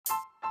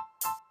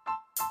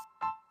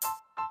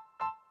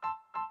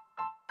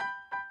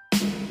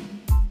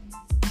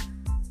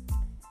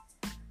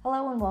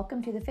Hello and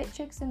welcome to the Fit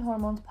Chicks and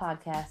Hormones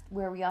podcast,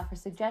 where we offer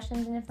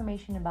suggestions and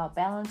information about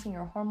balancing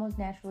your hormones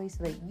naturally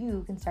so that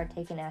you can start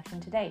taking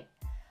action today.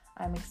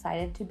 I'm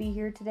excited to be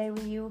here today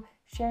with you,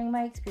 sharing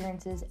my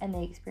experiences and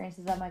the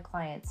experiences of my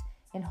clients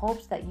in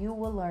hopes that you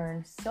will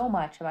learn so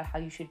much about how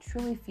you should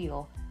truly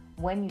feel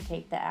when you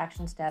take the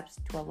action steps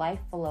to a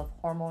life full of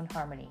hormone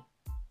harmony.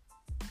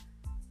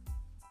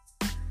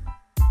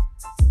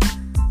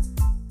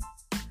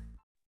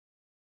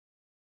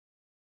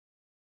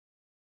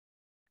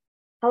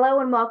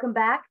 Hello and welcome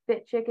back,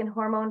 Fit Chick and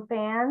Hormone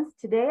fans.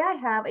 Today I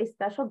have a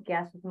special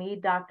guest with me,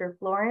 Dr.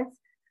 Florence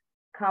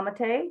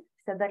Comite.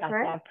 Said that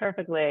correct? Got that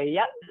perfectly.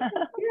 Yep.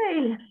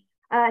 Yay.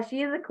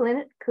 She is a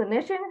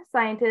clinician,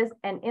 scientist,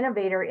 and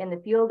innovator in the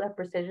field of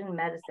precision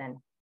medicine.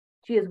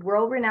 She is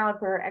world-renowned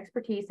for her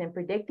expertise in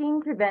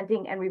predicting,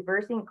 preventing, and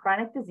reversing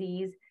chronic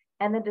disease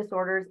and the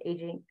disorders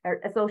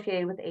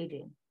associated with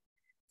aging.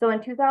 So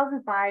in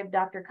 2005,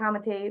 Dr.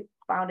 Comite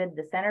founded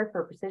the Center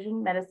for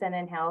Precision Medicine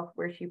and Health,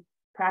 where she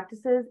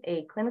practices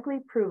a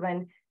clinically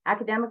proven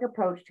academic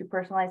approach to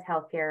personalized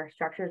healthcare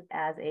structured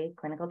as a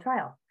clinical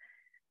trial.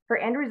 Her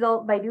end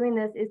result by doing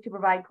this is to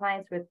provide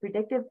clients with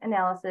predictive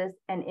analysis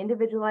and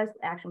individualized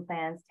action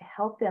plans to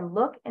help them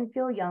look and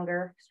feel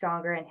younger,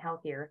 stronger, and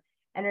healthier,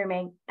 and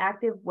remain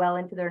active well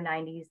into their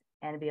 90s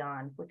and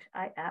beyond, which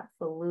I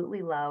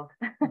absolutely love.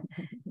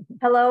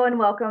 Hello and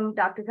welcome,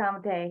 Dr.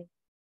 Comite.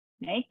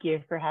 Thank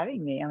you for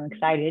having me. I'm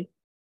excited.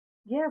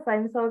 Yes,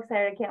 I'm so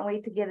excited. I can't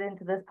wait to get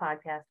into this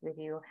podcast with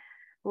you.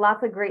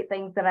 Lots of great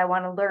things that I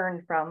want to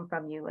learn from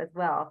you as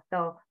well.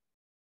 So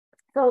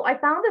I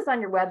found this on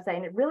your website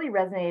and it really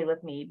resonated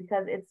with me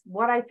because it's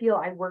what I feel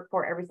I work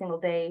for every single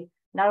day,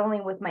 not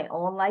only with my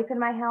own life and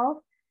my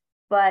health,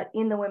 but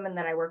in the women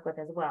that I work with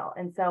as well.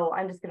 And so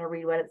I'm just going to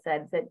read what it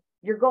said. It said,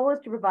 your goal is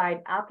to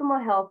provide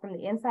optimal health from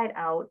the inside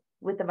out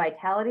with the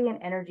vitality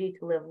and energy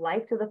to live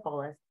life to the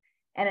fullest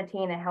and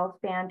attain a health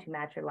span to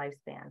match your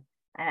lifespan.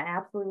 And I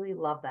absolutely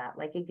love that.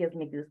 Like, it gives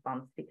me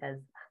goosebumps because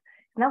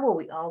it's not what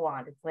we all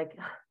want. It's like,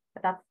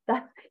 that's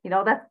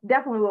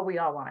definitely what we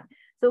all want.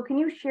 So can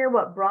you share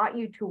what brought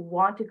you to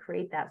want to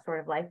create that sort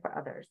of life for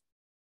others?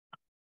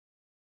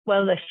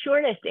 Well, the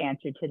shortest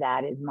answer to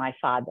that is my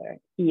father.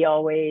 He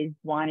always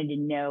wanted to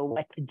know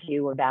what to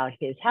do about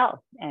his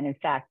health. And in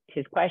fact,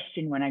 his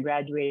question when I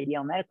graduated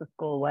Yale Medical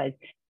School was,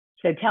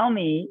 so tell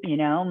me,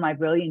 my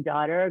brilliant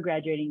daughter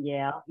graduating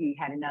Yale,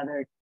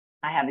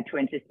 I have a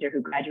twin sister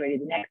who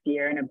graduated the next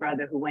year and a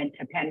brother who went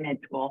to Penn Med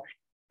School.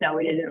 So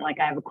it isn't like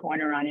I have a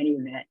corner on any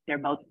of it. They're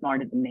both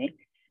smarter than me.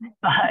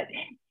 But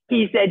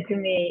he said to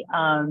me,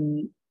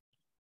 and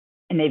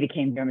they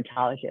became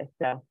dermatologists,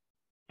 so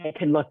they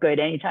can look good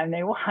anytime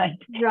they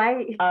want.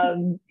 Right.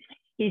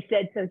 He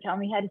said, so tell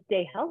me how to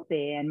stay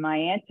healthy. And my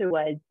answer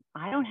was,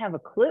 I don't have a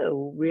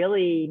clue.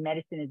 Really,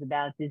 medicine is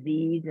about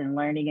disease and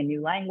learning a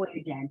new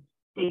language and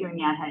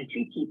figuring out how to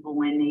treat people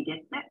when they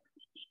get sick.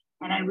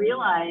 And I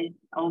realized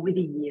over the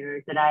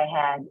years that I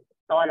had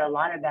thought a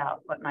lot about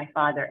what my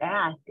father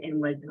asked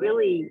and was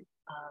really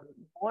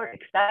more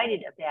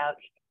excited about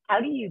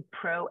how do you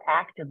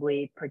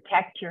proactively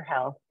protect your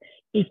health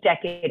each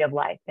decade of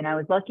life. And I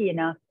was lucky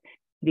enough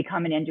to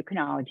become an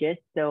endocrinologist,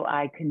 so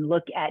I can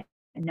look at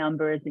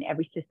numbers in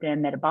every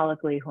system,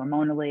 metabolically,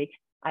 hormonally.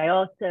 I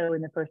also,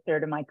 in the first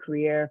third of my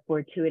career,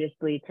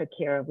 fortuitously took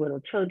care of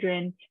little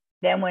children,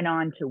 then went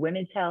on to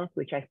women's health,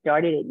 which I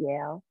started at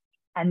Yale,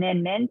 and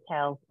then men's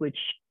health, which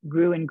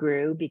grew and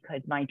grew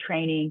because my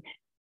training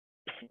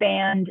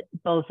spanned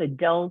both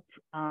adult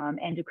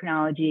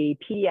endocrinology,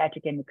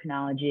 pediatric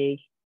endocrinology,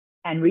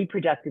 and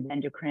reproductive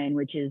endocrine,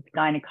 which is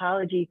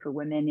gynecology for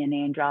women and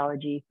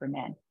andrology for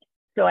men.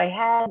 So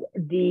I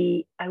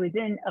was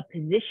in a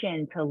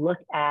position to look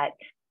at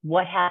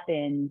what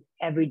happens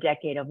every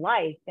decade of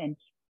life and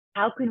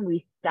how can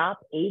we stop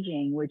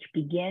aging, which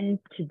begins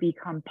to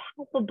become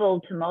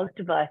palpable to most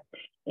of us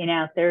in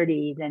our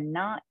 30s, and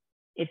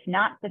if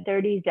not the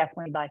 30s,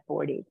 definitely by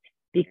 40.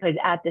 Because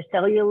at the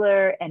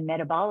cellular and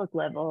metabolic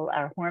level,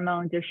 our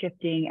hormones are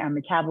shifting, our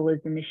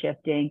metabolism is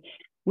shifting.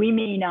 We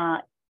may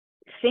not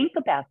think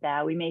about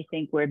that. We may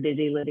think we're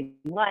busy living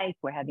life,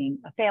 we're having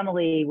a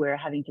family, we're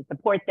having to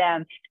support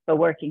them, but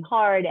working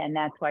hard, and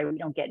that's why we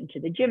don't get into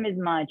the gym as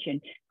much,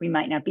 and we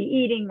might not be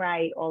eating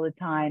right all the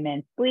time,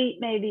 and sleep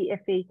may be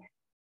iffy.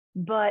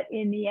 But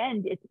in the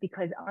end, it's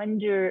because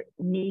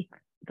underneath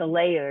the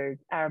layers,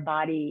 our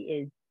body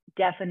is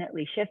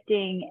definitely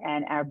shifting,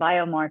 and our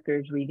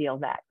biomarkers reveal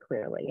that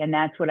clearly. And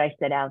that's what I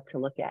set out to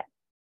look at.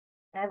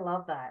 I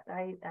love that.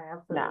 I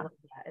absolutely love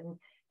that.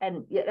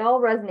 And it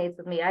all resonates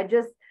with me. I'm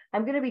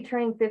going to be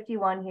turning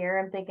 51 here.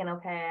 I'm thinking,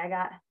 okay,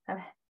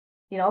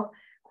 I'm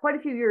quite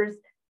a few years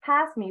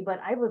past me,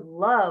 but I would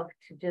love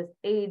to just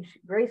age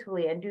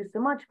gracefully and do so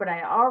much. But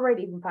I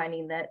already am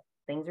finding that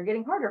things are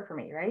getting harder for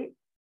me, right?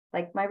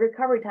 Like my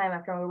recovery time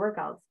after my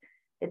workouts,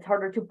 it's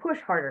harder to push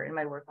harder in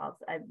my workouts.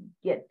 I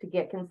get to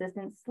get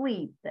consistent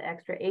sleep, the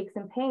extra aches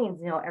and pains,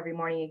 every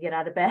morning you get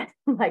out of bed.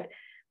 Like,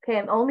 okay,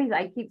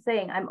 I keep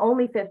saying I'm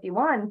only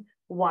 51.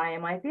 Why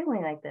am I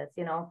feeling like this?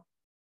 And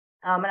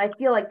I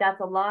feel like that's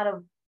a lot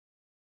of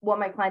what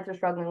my clients are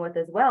struggling with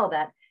as well,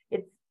 that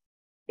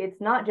it's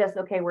not just,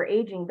 okay, we're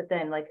aging, but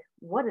then like,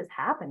 what is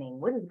happening?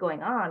 What is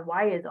going on?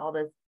 Why is all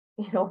this,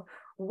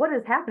 what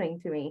is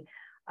happening to me?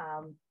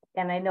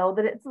 And I know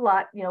that it's a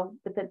lot,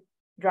 with the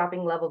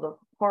dropping levels of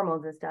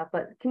hormones and stuff,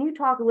 but can you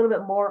talk a little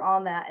bit more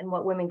on that and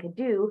what women can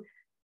do,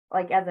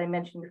 like, as I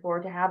mentioned before,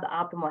 to have the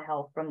optimal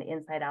health from the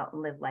inside out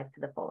and live life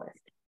to the fullest?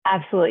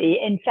 Absolutely.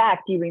 In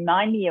fact, you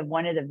remind me of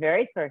one of the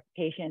very first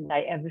patients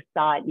I ever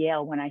saw at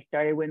Yale when I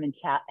started women's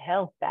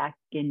health back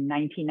in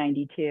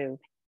 1992.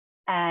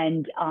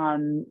 And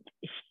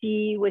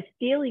she was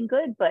feeling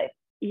good, but,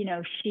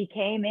 she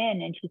came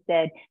in and she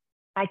said,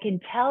 I can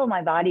tell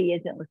my body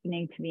isn't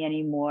listening to me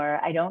anymore.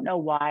 I don't know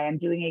why. I'm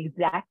doing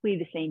exactly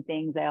the same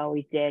things I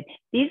always did.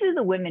 These are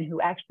the women who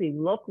actually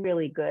look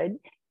really good.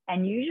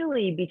 And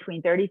usually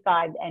between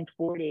 35 and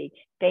 40,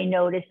 they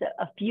notice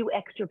a few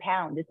extra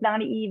pounds. It's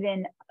not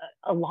even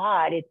a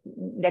lot.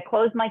 Their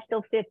clothes might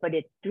still fit, but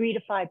it's 3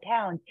 to 5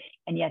 pounds.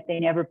 And yet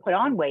they never put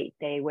on weight.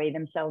 They weigh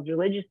themselves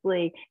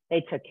religiously. They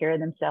took care of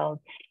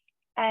themselves.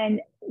 And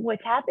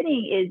what's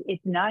happening is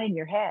it's not in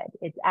your head.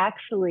 It's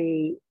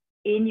actually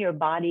in your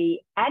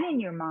body and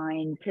in your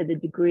mind, to the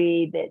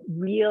degree that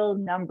real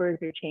numbers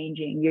are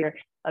changing. Your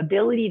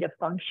ability to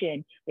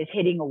function is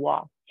hitting a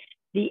wall.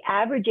 The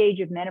average age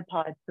of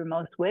menopause for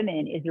most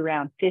women is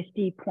around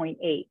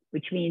 50.8,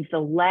 which means the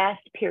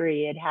last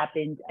period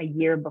happened a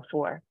year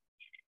before.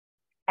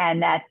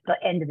 And that's the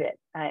end of it.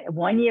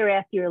 1 year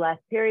after your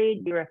last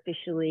period, you're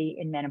officially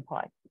in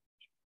menopause.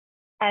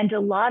 And a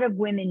lot of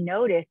women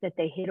notice that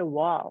they hit a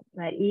wall,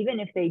 that even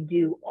if they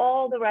do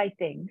all the right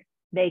things,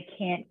 they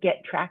can't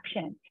get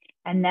traction.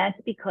 And that's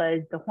because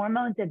the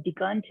hormones have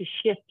begun to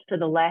shift for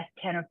the last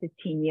 10 or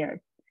 15 years.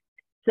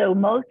 So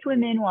most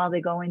women, while they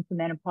go into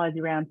menopause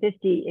around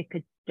 50, it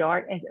could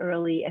start as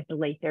early as the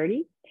late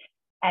 30s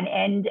and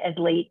end as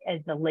late as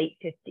the late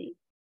 50s,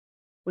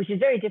 which is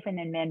very different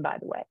than men, by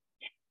the way.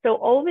 So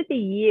over the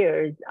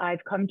years,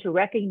 I've come to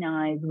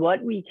recognize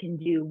what we can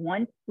do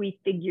once we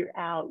figure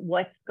out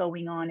what's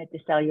going on at the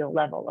cellular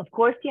level. Of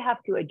course, you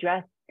have to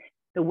address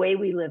the way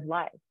we live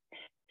life.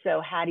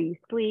 So how do you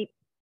sleep?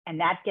 And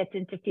that gets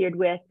interfered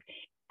with.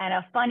 And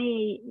a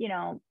funny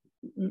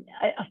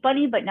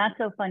but not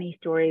so funny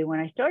story, when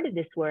I started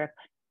this work,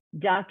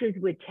 doctors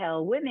would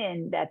tell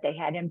women that they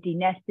had empty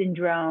nest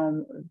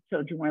syndrome,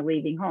 children were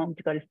leaving home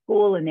to go to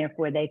school, and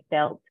therefore they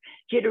felt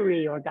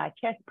jittery or got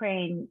chest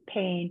pain,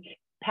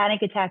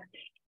 panic attacks.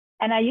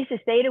 And I used to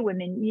say to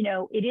women,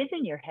 it is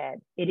in your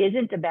head. It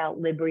isn't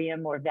about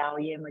Librium or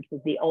Valium, which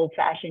was the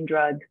old-fashioned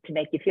drugs to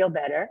make you feel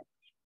better.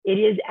 It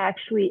is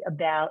actually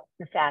about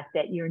the fact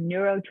that your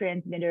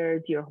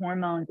neurotransmitters, your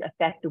hormones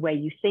affect the way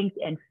you think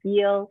and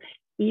feel.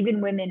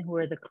 Even women who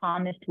are the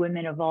calmest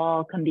women of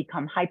all can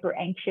become hyper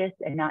anxious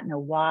and not know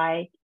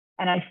why.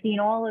 And I've seen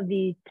all of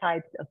these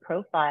types of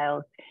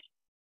profiles.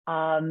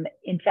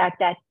 In fact,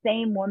 that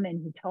same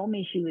woman who told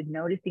me she was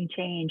noticing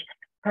change,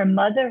 her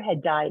mother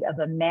had died of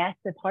a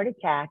massive heart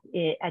attack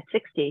at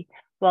 60,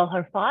 while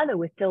her father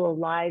was still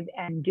alive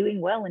and doing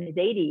well in his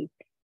 80s.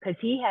 Because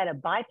he had a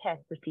bypass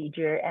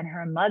procedure, and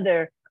her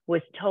mother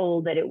was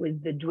told that it was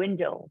the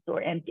dwindles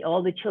or empty.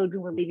 All the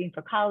children were leaving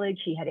for college.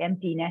 She had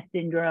empty nest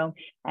syndrome,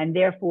 and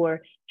therefore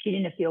she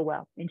didn't feel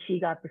well. And she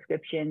got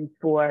prescriptions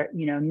for,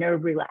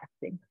 nerve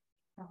relaxing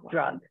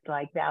drugs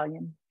like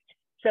Valium.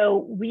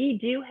 So we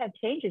do have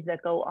changes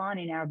that go on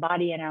in our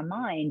body and our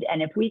mind.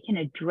 And if we can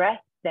address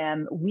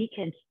them, we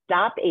can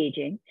stop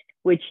aging,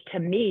 which to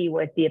me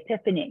was the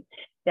epiphany,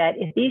 that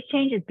if these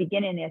changes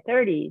begin in their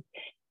 30s,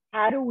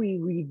 how do we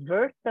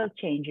reverse those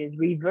changes,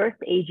 reverse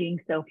aging,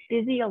 so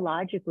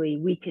physiologically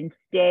we can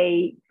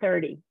stay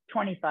 30,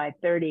 25,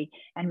 30,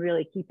 and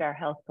really keep our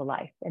health for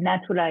life? And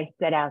that's what I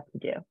set out to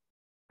do.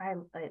 I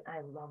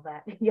love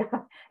that. Yeah.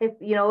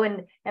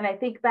 And I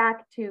think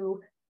back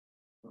to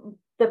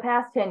the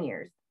past 10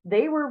 years,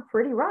 they were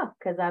pretty rough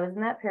because I was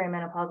in that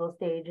perimenopausal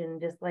stage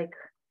and just like,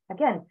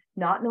 again,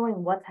 not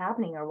knowing what's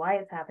happening or why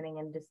it's happening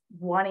and just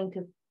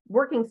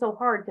working so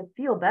hard to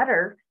feel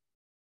better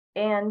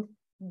and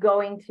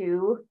going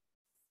to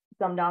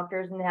some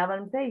doctors and having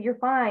them say, you're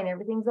fine,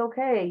 everything's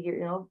okay.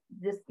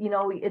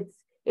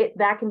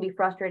 That can be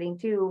frustrating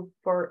too,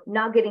 for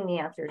not getting the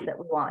answers that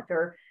we want,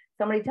 or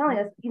somebody telling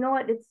us, you know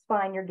what, it's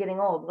fine, you're getting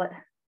old.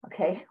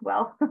 Okay,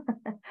 well,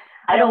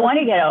 I don't want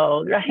to get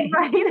old, right?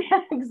 Right,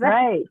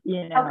 exactly.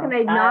 Right. How can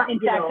I not in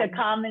get fact, old?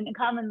 a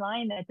common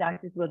line that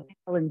doctors will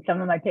tell, and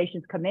some of my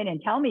patients come in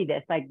and tell me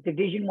this, like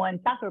Division I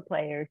soccer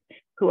players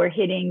who are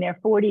hitting their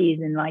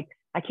 40s and like,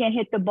 I can't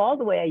hit the ball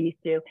the way I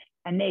used to.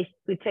 And they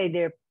would say,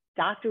 their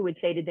doctor would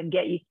say to them,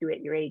 get used to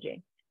it, you're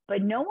aging.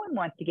 But no one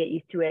wants to get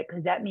used to it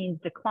because that means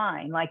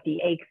decline, like the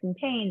aches and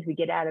pains we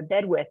get out of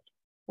bed with.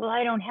 Well,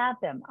 I don't have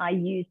them. I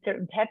use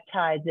certain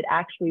peptides that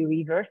actually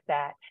reverse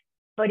that.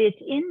 But it's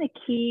in the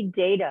key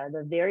data,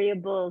 the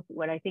variables,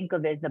 what I think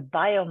of as the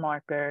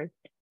biomarkers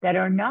that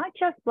are not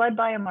just blood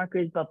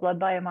biomarkers, but blood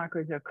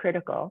biomarkers are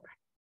critical.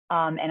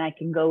 And I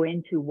can go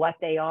into what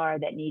they are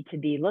that need to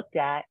be looked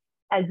at,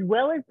 as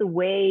well as the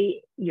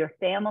way your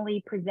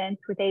family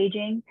presents with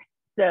aging.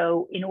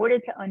 So in order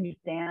to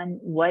understand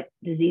what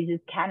diseases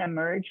can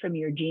emerge from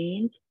your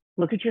genes,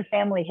 look at your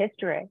family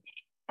history.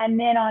 And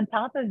then on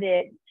top of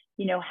it,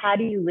 you know, how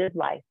do you live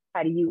life?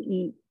 How do you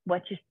eat?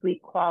 What's your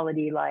sleep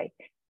quality like?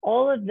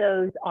 All of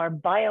those are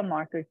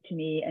biomarkers to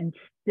me and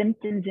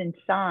symptoms and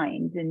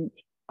signs and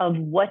of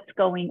what's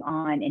going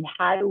on, and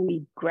how do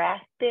we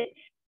grasp it,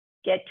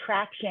 get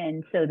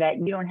traction so that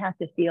you don't have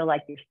to feel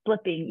like you're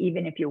slipping,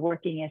 even if you're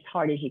working as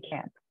hard as you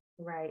can.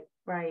 Right,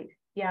 right.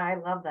 Yeah, I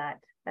love that.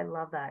 I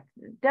love that.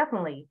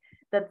 Definitely.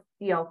 That's,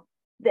 you know,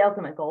 the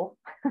ultimate goal,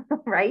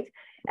 right?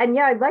 And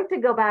yeah, I'd like to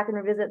go back and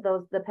revisit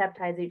the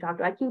peptides that you talked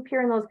about. I keep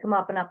hearing those come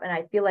up and up, and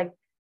I feel like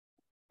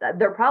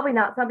they're probably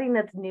not something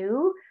that's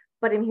new,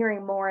 but I'm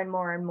hearing more and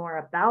more and more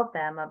about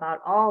them, about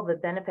all the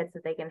benefits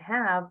that they can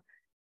have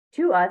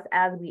to us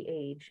as we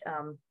age.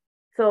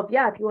 So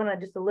if you want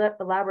to just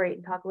elaborate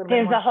and talk a little bit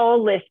There's more. a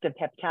whole list of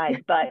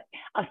peptides, but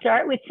I'll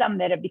start with some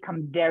that have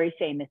become very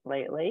famous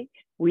lately.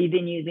 We've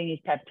been using these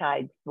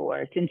peptides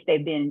since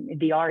they've been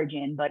the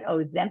origin, but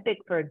Ozempic,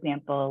 for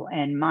example,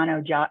 and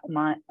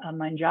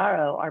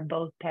Mounjaro are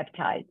both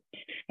peptides.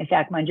 In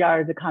fact,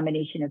 Mounjaro is a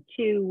combination of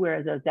two,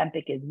 whereas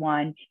Ozempic is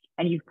one.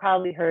 And you've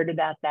probably heard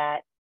about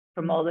that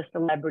from all the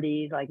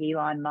celebrities like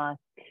Elon Musk,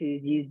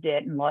 who's used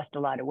it and lost a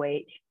lot of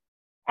weight.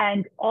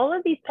 And all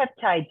of these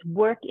peptides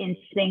work in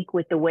sync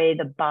with the way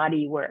the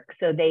body works.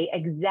 So they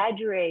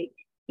exaggerate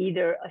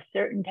either a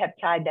certain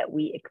peptide that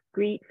we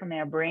excrete from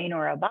our brain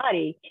or our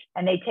body,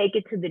 and they take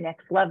it to the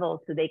next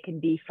level so they can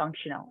be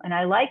functional. And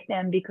I like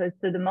them because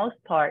for the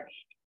most part,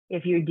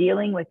 if you're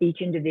dealing with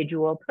each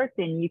individual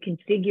person, you can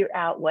figure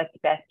out what's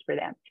best for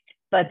them.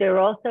 But there are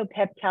also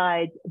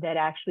peptides that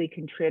actually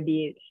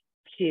contribute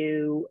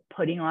to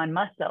putting on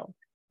muscle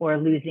or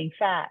losing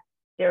fat.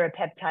 There are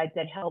peptides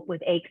that help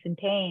with aches and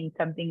pains,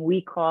 something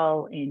we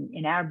call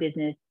in our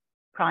business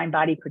prime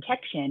body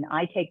protection.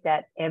 I take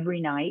that every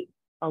night,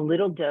 a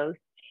little dose,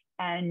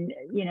 and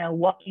you know,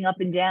 walking up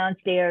and down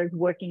stairs,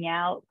 working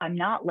out, I'm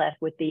not left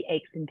with the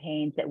aches and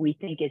pains that we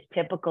think is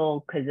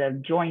typical because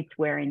of joints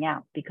wearing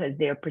out, because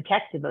they're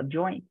protective of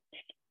joints.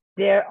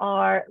 There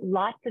are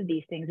lots of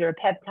these things. There are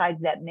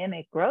peptides that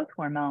mimic growth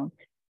hormone,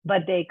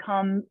 but they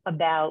come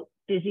about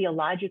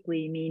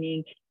physiologically,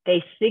 meaning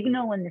they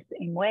signal in the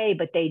same way,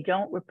 but they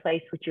don't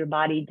replace what your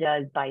body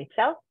does by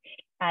itself,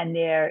 and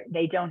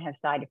they don't have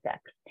side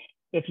effects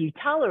if you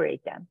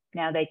tolerate them.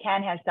 Now, they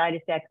can have side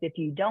effects if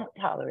you don't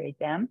tolerate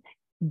them,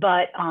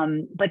 but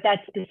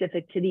that's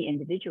specific to the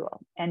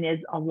individual, and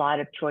there's a lot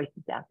of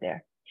choices out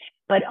there.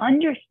 But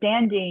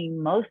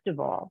understanding most of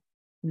all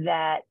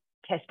that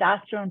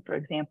testosterone, for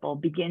example,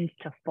 begins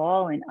to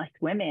fall in us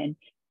women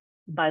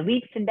by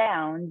leaps and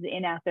bounds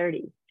in our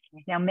 30s.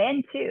 Now,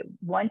 men too,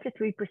 1 to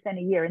 3%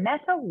 a year. And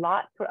that's a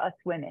lot for us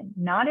women.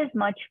 Not as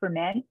much for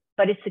men,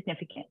 but it's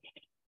significant.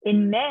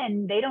 In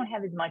men, they don't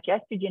have as much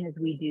estrogen as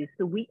we do.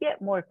 So we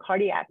get more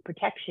cardiac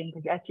protection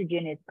because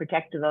estrogen is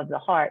protective of the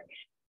heart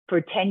for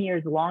 10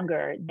 years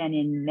longer than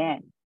in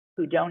men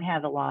who don't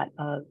have a lot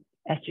of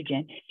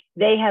estrogen.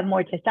 They have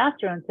more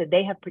testosterone, so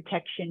they have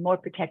more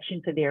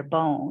protection for their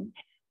bones,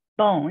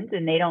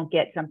 and they don't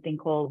get something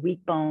called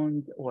weak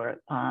bones or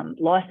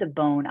loss of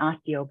bone,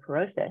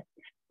 osteoporosis,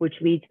 which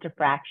leads to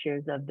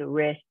fractures of the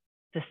wrist,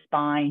 the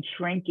spine,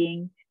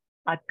 shrinking,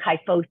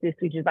 kyphosis,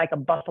 which is like a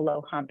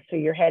buffalo hump. So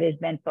your head is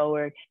bent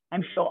forward.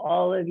 I'm sure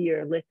all of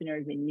your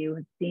listeners and you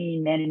have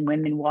seen men and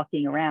women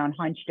walking around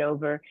hunched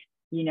over,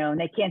 you know, and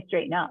they can't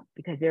straighten up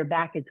because their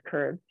back is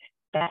curved.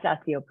 That's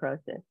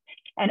osteoporosis.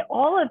 And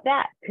all of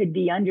that could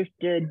be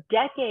understood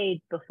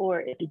decades before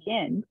it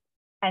begins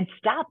and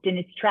stopped in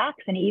its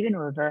tracks and even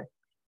reversed.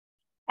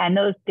 And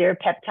there are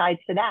peptides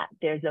for that.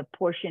 There's a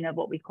portion of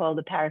what we call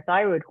the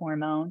parathyroid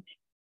hormone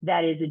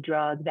that is a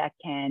drug that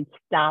can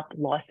stop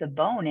loss of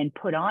bone and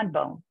put on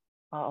bone,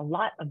 a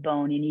lot of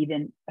bone in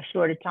even a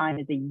shorter time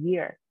as a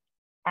year,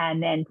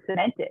 and then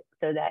cement it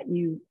so that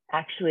you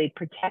actually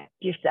protect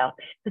yourself.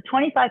 So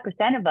 25%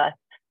 of us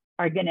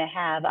are going to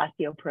have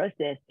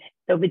osteoporosis.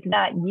 So if it's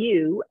not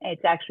you,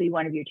 it's actually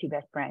one of your two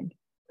best friends.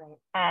 Right.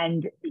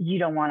 And you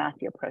don't want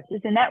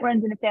osteoporosis. And that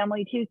runs in a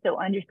family too. So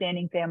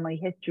understanding family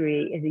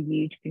history is a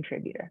huge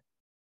contributor.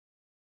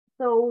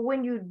 So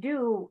when you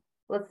do,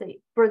 let's say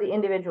for the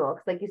individual,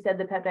 because like you said,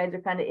 the peptides are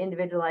kind of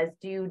individualized.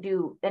 Do you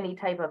do any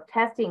type of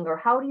testing, or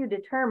how do you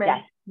determine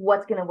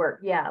what's going to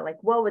work? Yeah, like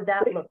what would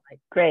that look like?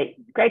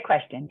 Great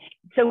question.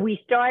 So we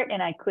start,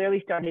 and I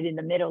clearly started in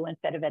the middle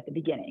instead of at the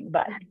beginning,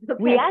 but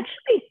okay. We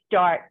actually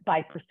start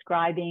by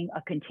prescribing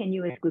a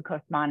continuous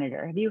glucose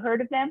monitor. Have you heard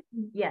of them?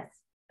 Yes.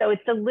 So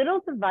it's a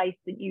little device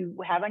that you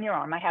have on your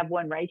arm. I have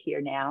one right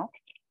here now,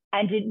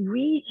 and it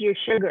reads your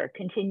sugar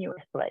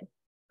continuously.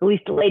 At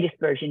least the latest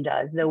version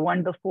does. The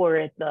one before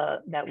it,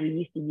 that we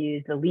used to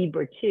use, the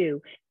Libra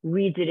 2,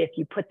 reads it if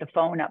you put the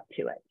phone up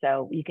to it.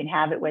 So you can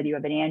have it whether you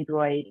have an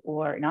Android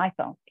or an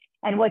iPhone.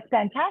 And what's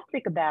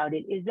fantastic about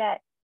it is that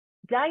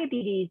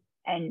diabetes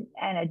and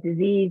a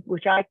disease,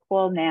 which I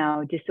call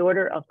now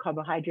disorder of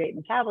carbohydrate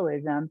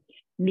metabolism,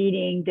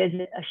 meaning there's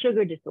a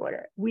sugar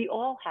disorder. We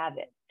all have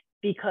it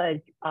because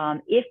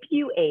if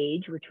you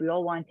age, which we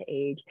all want to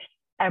age,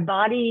 our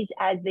bodies,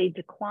 as they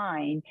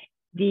decline,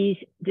 these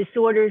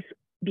disorders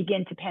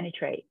begin to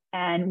penetrate.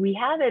 And we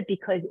have it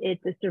because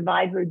it's a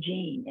survivor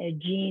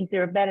gene.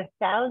 There are about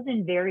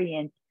 1,000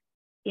 variants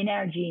in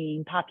our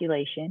gene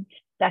population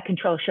that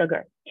control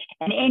sugar.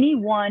 And any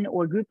one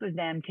or group of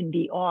them can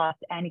be off,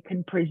 and it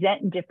can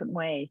present in different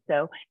ways.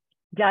 So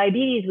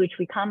diabetes, which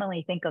we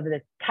commonly think of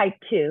as type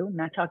 2, I'm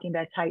not talking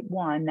about type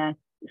 1, that's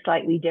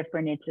slightly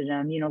different. It's an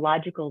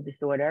immunological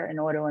disorder, an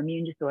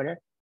autoimmune disorder.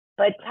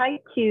 But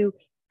type 2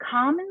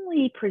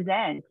 commonly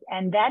presents,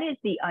 and that is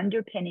the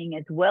underpinning,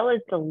 as well as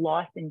the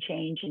loss and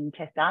change in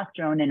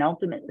testosterone and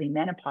ultimately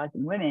menopause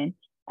in women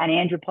and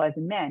andropause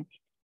in men,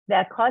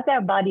 that cause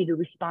our body to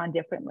respond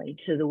differently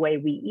to the way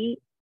we eat,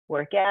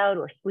 work out,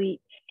 or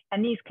sleep.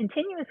 And these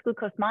continuous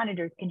glucose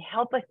monitors can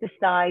help us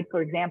decide,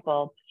 for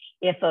example,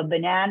 if a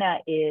banana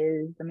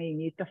is, let me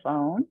mute the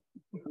phone.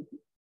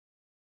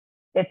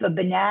 If a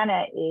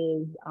banana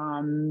is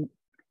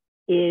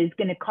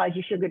going to cause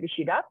your sugar to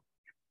shoot up,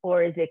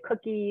 or is it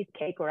cookies,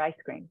 cake, or ice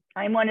cream?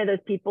 I'm one of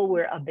those people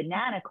where a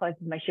banana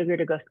causes my sugar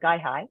to go sky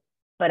high,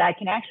 but I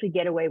can actually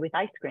get away with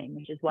ice cream,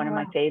 which is one of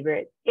my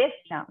favorite, if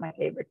not my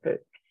favorite food.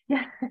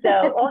 Yeah.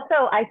 So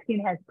also ice cream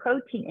has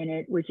protein in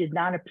it, which is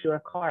not a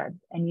pure carb,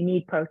 and you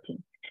need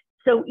protein.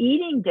 So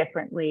eating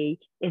differently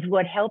is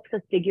what helps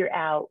us figure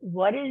out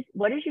what does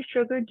your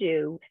sugar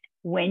do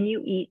when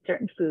you eat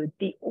certain foods,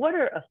 the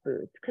order of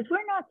foods, because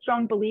we're not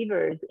strong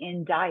believers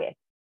in diets.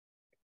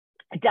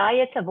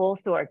 Diets of all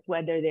sorts,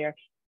 whether they're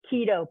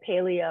keto,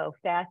 paleo,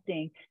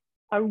 fasting,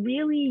 are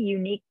really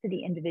unique to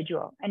the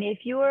individual. And if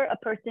you're a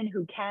person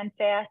who can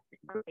fast,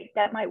 great,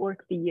 that might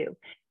work for you.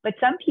 But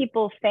some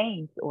people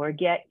faint or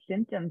get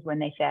symptoms when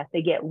they fast.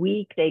 They get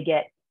weak, they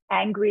get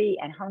angry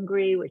and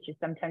hungry, which is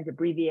sometimes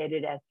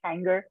abbreviated as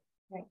anger.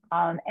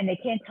 Right. And they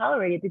can't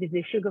tolerate it because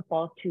their sugar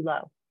falls too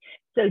low.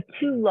 So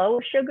too low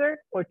sugar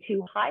or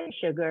too high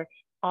sugar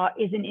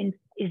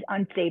is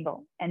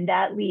unstable, and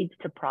that leads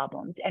to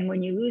problems. And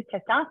when you lose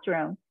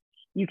testosterone,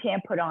 you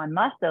can't put on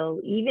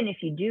muscle, even if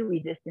you do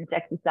resistance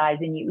exercise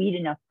and you eat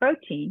enough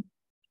protein,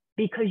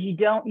 because you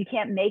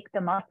can't make the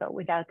muscle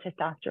without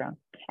testosterone.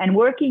 And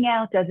working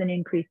out doesn't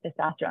increase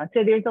testosterone.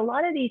 So there's a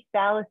lot of these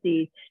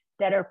fallacies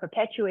that are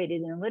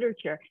perpetuated in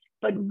literature,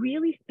 but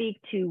really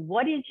speak to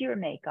what is your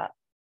makeup?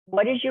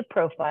 What is your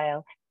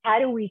profile? How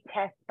do we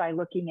test by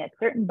looking at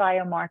certain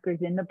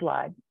biomarkers in the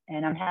blood?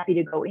 And I'm happy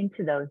to go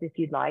into those if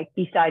you'd like,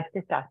 besides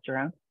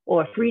testosterone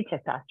or free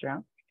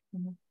testosterone.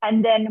 Mm-hmm.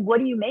 And then what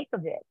do you make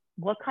of it?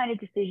 What kind of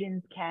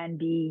decisions can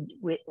be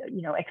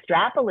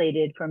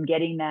extrapolated from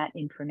getting that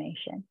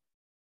information?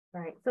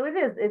 Right. So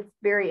it's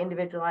very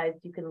individualized.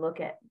 You can look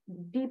at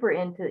deeper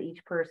into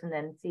each person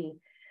and see.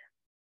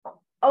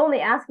 Only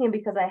asking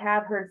because I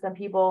have heard some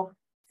people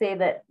say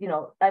that,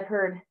 I've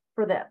heard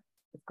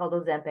it's called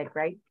Ozempic,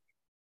 right?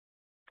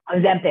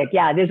 Ozempic,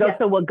 yeah. There's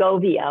also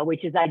Wegovy,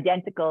 which is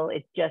identical.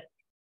 It's just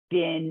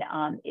been,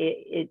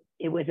 it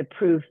was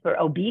approved for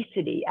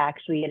obesity,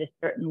 actually, at a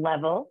certain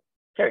level,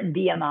 certain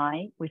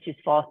BMI, which is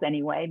false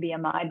anyway,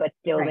 BMI, but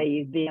still They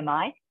use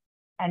BMI.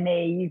 And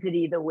they use it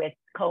either with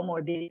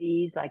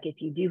comorbidities, like if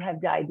you do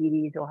have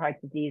diabetes or heart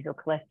disease or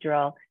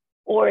cholesterol,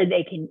 or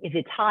they can, if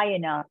it's high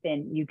enough,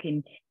 then you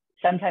can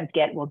sometimes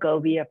get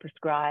Wegovy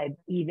prescribed,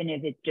 even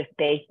if it's just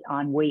based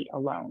on weight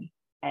alone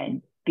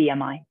and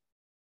BMI.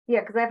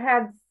 Yeah, because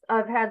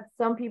I've had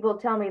some people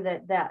tell me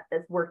that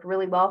has worked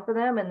really well for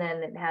them, and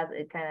then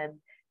it kind of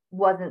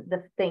wasn't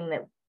the thing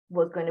that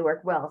was going to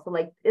work well. So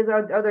like,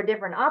 are there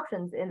different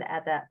options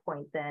at that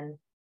point then?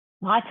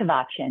 Lots of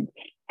options.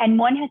 And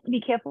one has to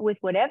be careful with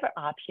whatever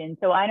option.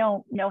 So I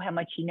don't know how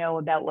much you know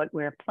about what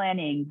we're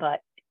planning, but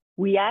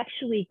we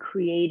actually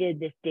created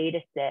this data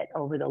set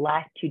over the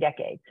last 2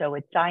 decades. So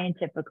it's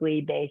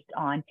scientifically based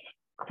on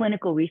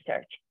clinical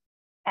research.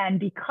 And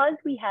because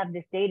we have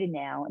this data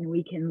now and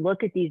we can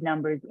look at these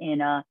numbers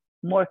in a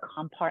more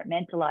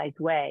compartmentalized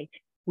way,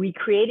 we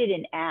created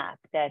an app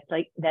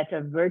that's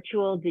a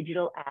virtual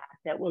digital app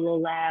that will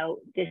allow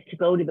this to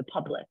go to the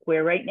public.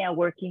 We're right now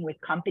working with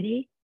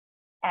companies,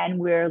 and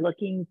we're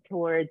looking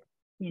towards,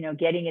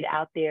 getting it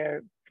out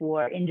there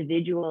for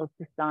individuals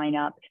to sign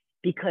up,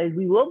 because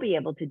we will be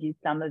able to do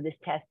some of this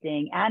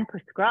testing and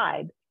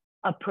prescribe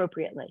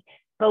appropriately.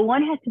 But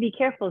one has to be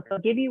careful. So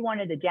I'll give you one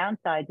of the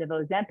downsides of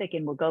Ozempic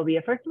and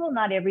Wegovy. First of all,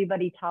 not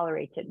everybody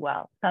tolerates it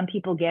well. Some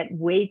people get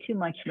way too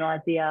much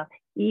nausea,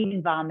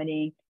 even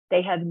vomiting.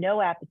 They have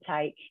no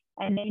appetite,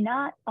 and they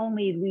not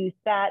only lose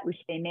fat, which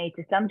they may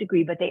to some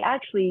degree, but they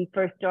actually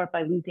first start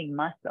by losing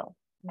muscle.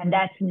 And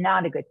that's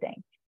not a good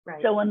thing.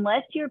 Right. So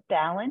unless you're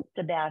balanced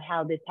about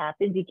how this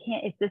happens,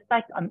 it's just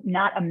like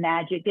not a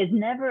magic, there's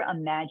never a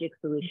magic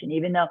solution,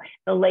 even though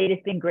the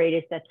latest and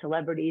greatest that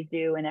celebrities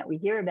do and that we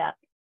hear about,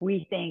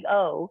 we think,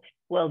 oh,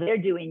 well, they're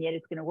doing it,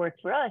 it's going to work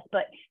for us.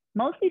 But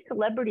mostly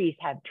celebrities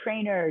have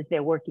trainers,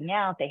 they're working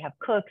out, they have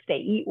cooks, they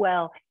eat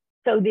well.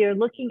 So they're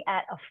looking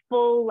at a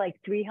full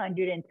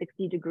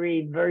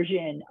 360-degree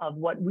version of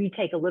what we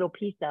take a little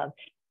piece of,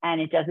 and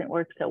it doesn't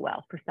work so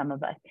well for some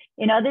of us.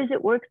 In others,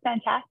 it works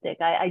fantastic.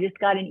 I just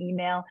got an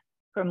email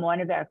from one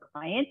of our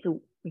clients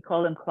We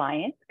call them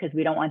clients because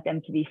we don't want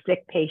them to be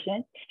sick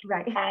patients.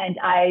 Right. And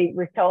I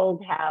was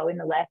told how in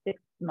the last 6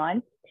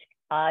 months,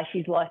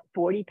 she's lost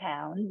 40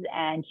 pounds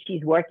and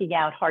she's working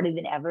out harder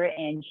than ever.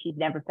 And she's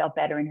never felt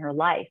better in her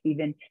life,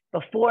 even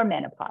before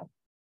menopause.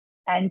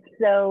 And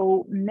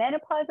so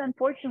menopause,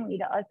 unfortunately,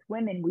 to us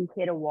women, we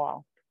hit a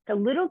wall. It's a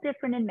little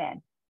different in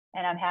men.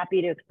 And I'm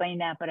happy to explain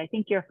that. But I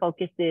think your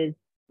focus is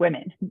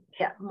women.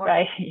 Yeah. More,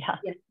 right. Yeah.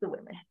 Yes, the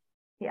women.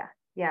 Yeah.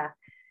 Yeah.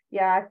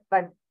 Yeah.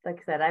 I've like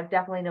I said, I've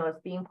definitely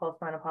noticed being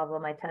postmenopausal,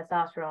 my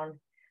testosterone,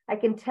 I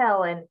can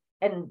tell. And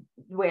the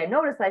way I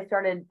noticed, I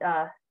started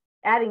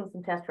adding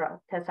some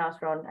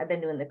testosterone. I've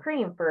been doing the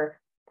cream for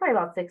probably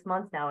about 6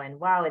 months now. And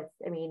wow, it's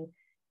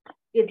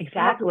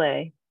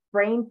exactly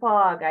brain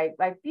fog.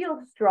 I feel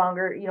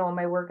stronger, in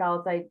my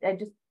workouts. I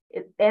just,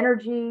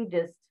 energy,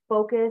 just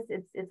focus.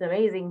 It's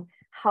amazing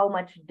how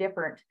much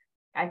different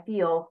I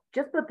feel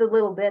just with the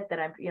little bit that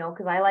I'm,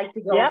 because I like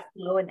to go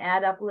slow and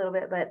add up a little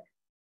bit, but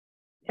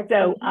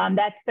so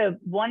that's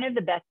one of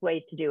the best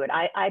ways to do it.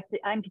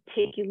 I'm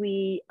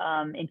particularly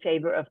in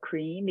favor of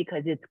cream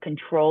because it's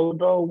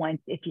controllable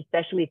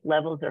especially if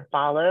levels are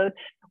followed.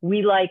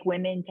 We like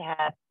women to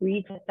have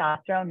free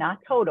testosterone, not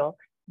total,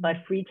 but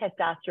free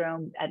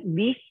testosterone, at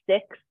least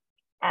 6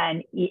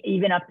 and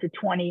even up to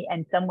 20,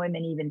 and some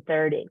women even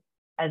 30,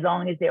 as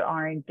long as there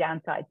aren't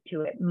downsides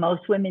to it.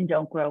 Most women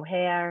don't grow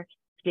hair,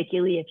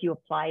 particularly if you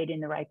apply it in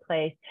the right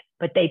place,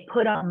 but they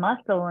put on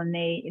muscle and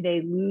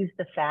they lose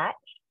the fat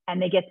and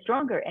they get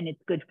stronger, and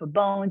it's good for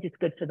bones. It's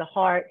good for the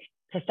heart.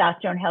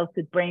 Testosterone helps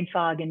with brain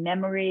fog and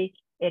memory.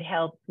 It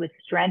helps with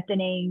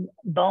strengthening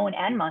bone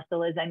and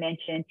muscle, as I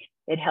mentioned.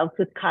 It helps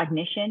with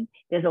cognition.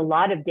 There's a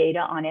lot of data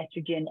on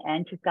estrogen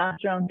and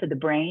testosterone for the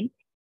brain.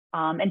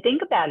 And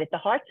think about it, the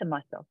heart's a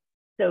muscle.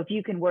 So if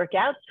you can work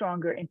out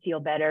stronger and feel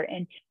better,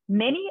 and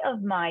many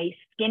of my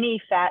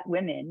skinny fat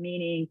women,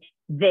 meaning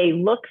they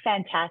look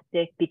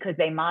fantastic because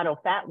they model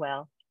fat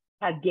well,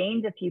 have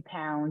gained a few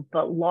pounds,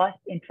 but lost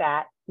in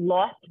fat,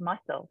 lost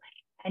muscle.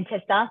 And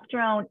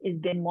testosterone has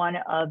been one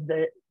of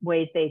the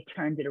ways they've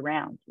turned it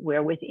around,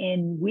 where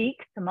within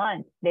weeks to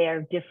months, they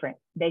are different.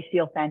 They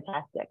feel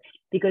fantastic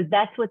because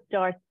that's what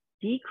starts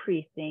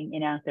decreasing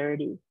in our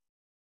 30s.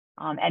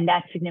 And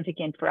that's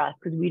significant for us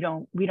because we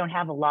don't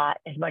have a lot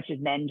as much as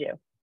men do.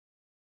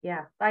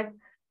 Yeah, I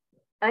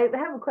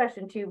have a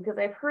question too, because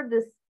I've heard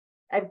this,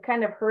 I've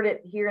kind of heard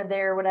it here and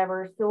there,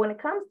 whatever. So when it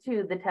comes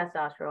to the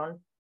testosterone,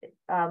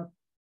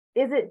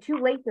 is it too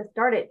late to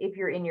start it if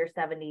you're in your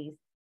 70s?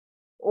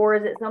 Or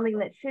is it something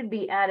that should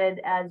be added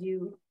as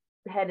you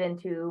head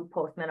into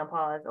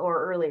postmenopause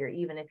or earlier,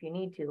 even if you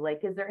need to?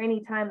 Like, is there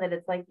any time that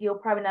it's like,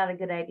 probably not a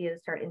good idea to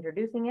start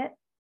introducing it?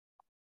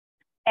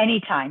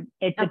 Anytime.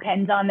 It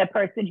depends on the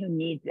person who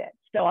needs it.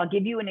 So I'll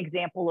give you an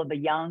example of a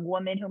young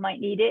woman who might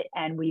need it.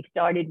 And we've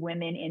started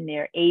women in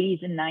their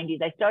 80s and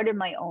 90s. I started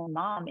my own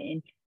mom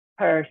in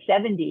her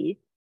 70s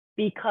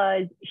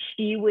because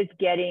she was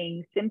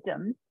getting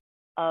symptoms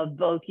of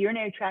both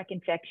urinary tract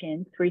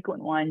infections,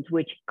 frequent ones,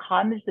 which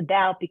comes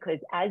about because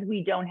as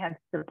we don't have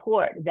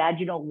support,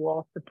 vaginal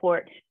wall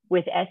support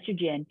with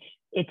estrogen,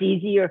 it's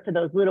easier for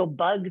those little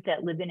bugs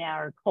that live in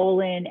our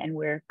colon, and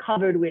we're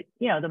covered with,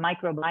 the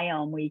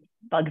microbiome,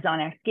 bugs on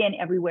our skin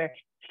everywhere,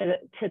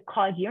 to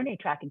cause urinary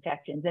tract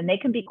infections. And they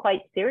can be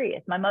quite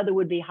serious. My mother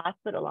would be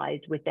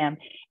hospitalized with them,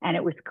 and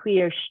it was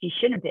clear she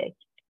shouldn't be.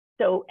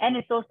 So, and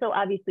it's also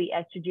obviously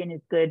estrogen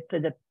is good for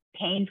the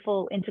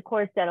painful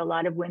intercourse that a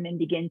lot of women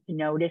begin to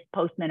notice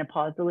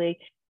postmenopausally,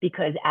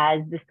 because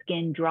as the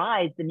skin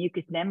dries, the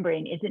mucous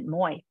membrane isn't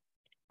moist.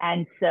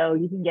 And so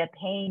you can get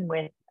pain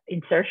with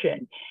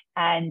insertion,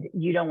 and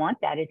you don't want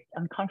that. It's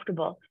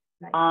uncomfortable.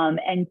 Right.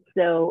 And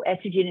so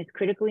estrogen is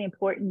critically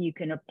important. You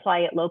can apply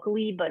it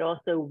locally, but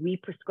also we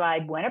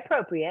prescribe when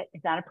appropriate.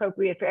 It's not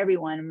appropriate for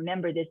everyone. And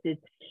remember, this is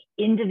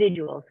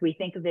individuals. We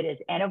think of it as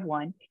N of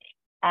 1.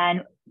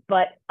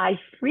 But I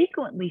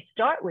frequently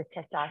start with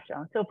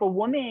testosterone. So if a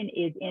woman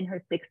is in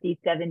her 60s,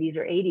 70s,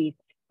 or 80s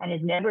and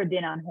has never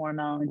been on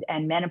hormones,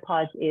 and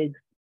menopause is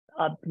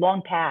a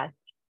long past,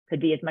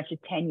 could be as much as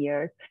 10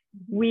 years,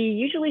 we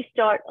usually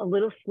start a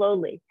little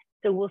slowly.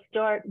 So we'll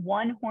start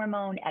one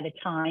hormone at a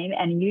time,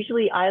 and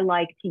usually I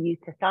like to use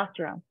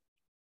testosterone.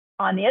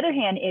 On the other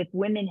hand, if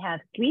women have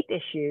sleep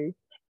issues,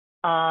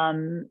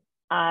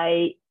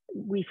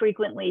 we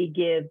frequently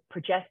give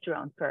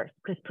progesterone first,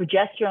 because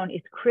progesterone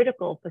is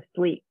critical for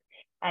sleep.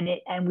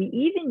 And we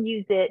even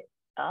use it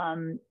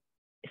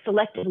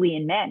selectively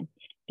in men,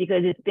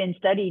 because it's been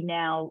studied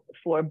now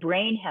for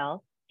brain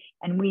health.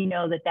 And we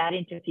know that that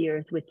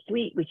interferes with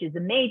sleep, which is a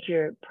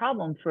major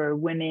problem for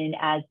women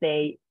as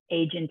they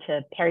age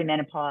into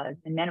perimenopause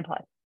and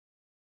menopause.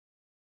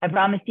 I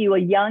promised you a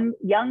young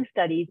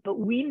studies, but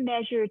we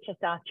measure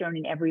testosterone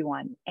in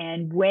everyone.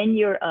 And when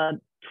you're a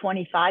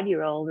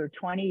 25-year-old or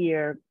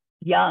 20-year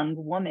young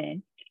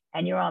woman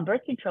and you're on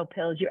birth control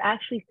pills, you're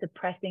actually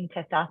suppressing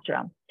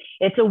testosterone.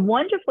 It's a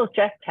wonderful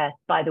stress test,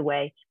 by the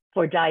way,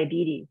 for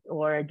diabetes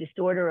or a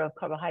disorder of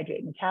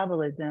carbohydrate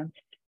metabolism,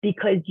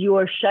 because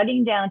you're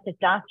shutting down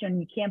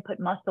testosterone. You can't put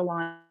muscle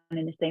on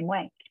in the same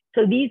way.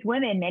 So these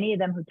women, many of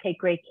them who take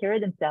great care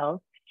of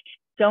themselves,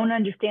 don't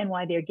understand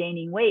why they're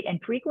gaining weight. And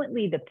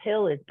frequently the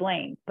pill is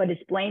blamed, but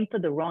it's blamed for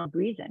the wrong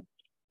reason.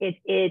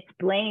 It's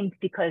blamed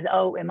because,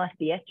 oh, it must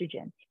be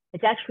estrogen.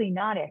 It's actually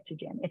not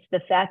estrogen. It's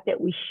the fact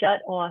that we shut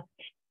off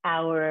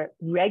our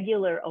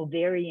regular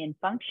ovarian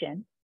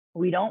function.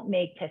 We don't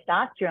make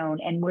testosterone,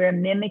 and we're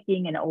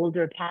mimicking an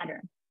older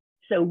pattern.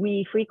 So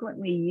we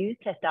frequently use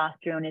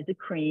testosterone as a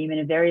cream in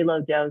a very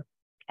low dose,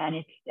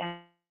 and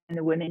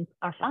the women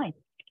are fine.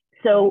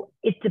 So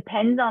it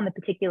depends on the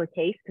particular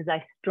case, because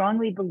I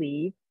strongly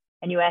believe,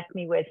 and you asked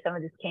me where some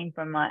of this came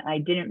from, I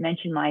didn't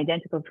mention my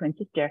identical twin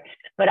sister,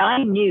 but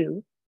I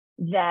knew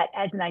that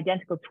as an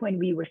identical twin,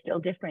 we were still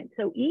different.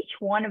 So each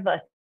one of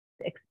us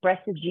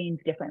expresses genes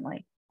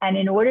differently. And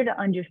in order to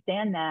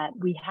understand that,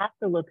 we have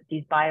to look at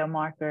these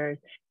biomarkers.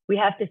 We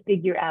have to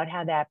figure out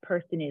how that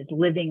person is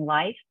living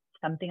life,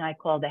 something I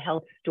call the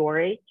health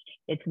story.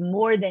 It's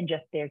more than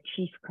just their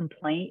chief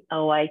complaint,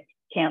 oh, I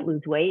can't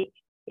lose weight.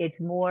 It's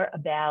more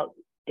about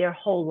their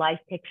whole life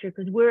picture,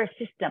 because we're a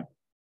system.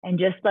 And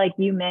just like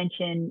you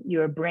mentioned,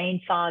 your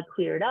brain fog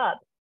cleared up,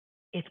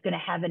 it's going to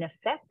have an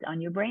effect on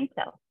your brain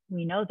cells.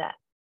 We know that.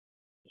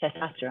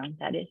 Testosterone,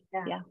 that is.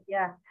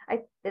 Yeah.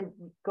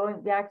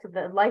 Going back to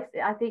the life,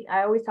 I think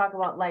I always talk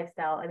about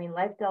lifestyle. I mean,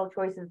 lifestyle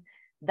choices,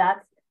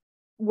 that's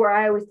where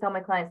I always tell my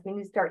clients, we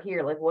need to start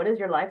here. Like, what does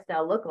your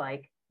lifestyle look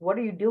like? What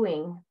are you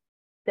doing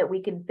that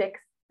we can fix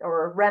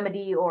or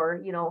remedy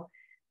or,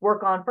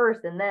 work on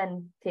first, and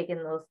then taking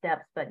those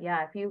steps? But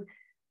yeah,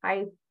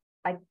 I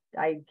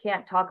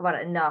can't talk about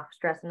it enough,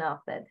 stress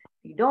enough, that if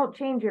you don't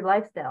change your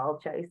lifestyle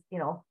choice,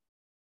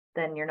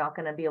 then you're not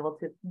going to be able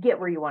to get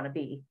where you want to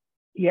be.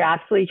 You're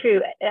absolutely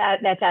true.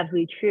 That's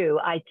absolutely true.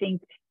 I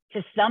think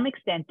to some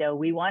extent, though,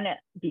 we want to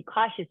be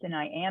cautious, and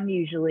I am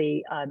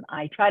usually,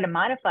 I try to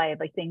modify it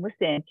by saying,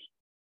 listen,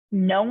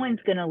 no one's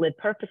going to live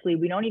perfectly.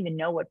 We don't even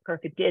know what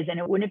perfect is. And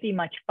it wouldn't be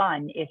much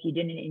fun if you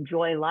didn't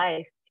enjoy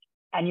life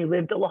and you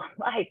lived a long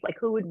life. Like,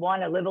 who would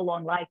want to live a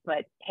long life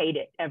but hate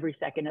it every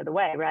second of the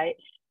way, right?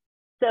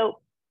 So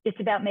it's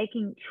about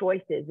making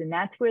choices. And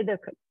that's where the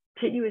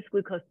continuous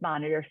glucose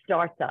monitor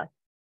starts us.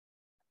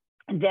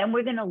 And then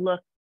we're going to look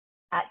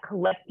at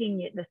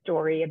collecting the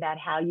story about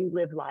how you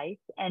live life.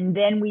 And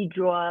then we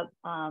draw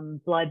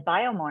blood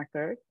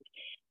biomarkers.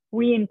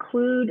 We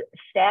include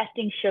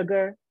fasting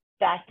sugar,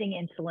 fasting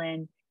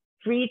insulin,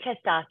 free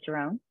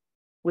testosterone,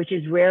 which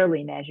is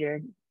rarely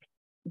measured,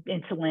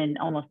 insulin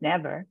almost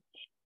never,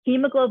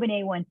 hemoglobin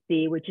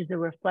A1C, which is a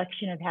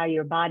reflection of how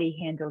your body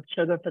handles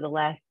sugar for the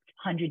last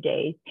 100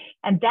 days.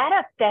 And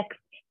that affects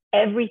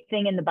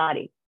everything in the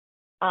body.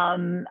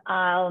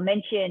 I'll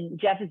mention,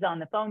 Jeff is on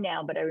the phone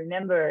now, but I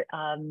remember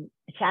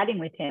chatting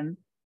with him,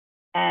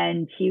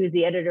 and he was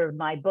the editor of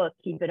my book,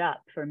 Keep It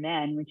Up for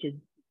Men, which is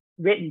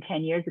written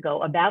 10 years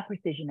ago about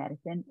precision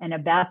medicine and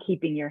about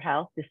keeping your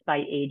health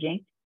despite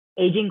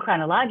aging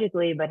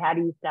chronologically, but how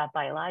do you stop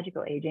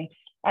biological aging?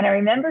 And I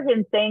remember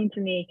him saying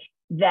to me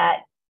that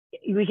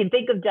we can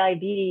think of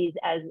diabetes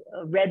as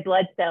red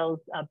blood cells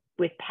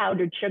with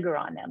powdered sugar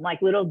on them,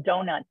 like little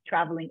donuts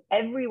traveling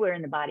everywhere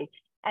in the body.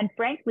 And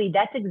frankly,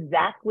 that's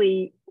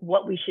exactly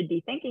what we should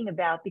be thinking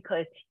about,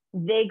 because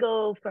they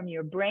go from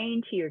your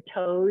brain to your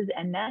toes.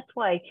 And that's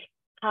why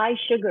high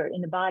sugar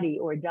in the body,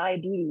 or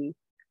diabetes,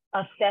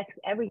 affects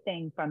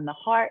everything from the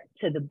heart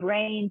to the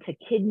brain to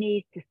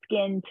kidneys to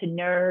skin to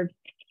nerves.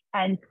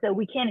 And so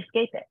we can't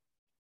escape it.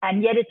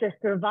 And yet it's a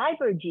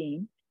survivor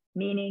gene,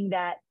 meaning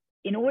that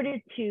in order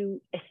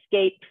to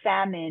escape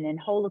famine and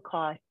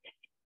Holocaust,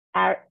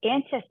 our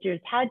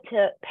ancestors had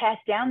to pass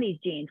down these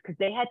genes because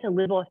they had to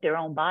live off their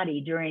own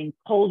body during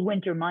cold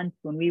winter months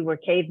when we were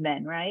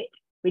cavemen, right?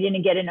 We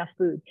didn't get enough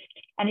food.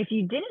 And if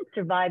you didn't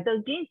survive,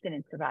 those genes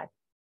didn't survive.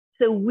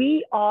 So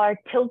we are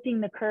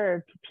tilting the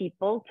curve to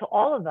people, to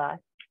all of us,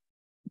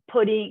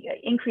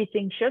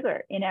 increasing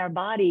sugar in our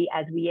body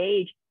as we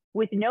age,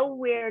 with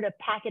nowhere to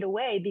pack it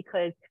away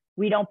because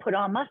we don't put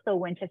on muscle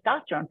when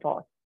testosterone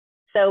falls.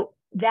 So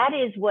that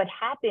is what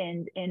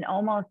happened in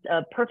almost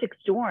a perfect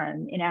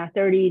storm in our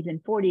 30s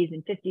and 40s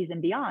and 50s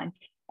and beyond.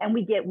 And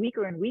we get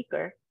weaker and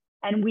weaker,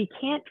 and we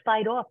can't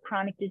fight off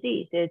chronic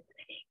disease.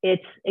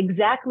 It's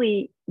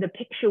exactly the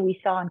picture we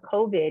saw in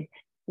COVID,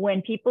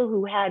 when people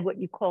who had what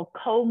you call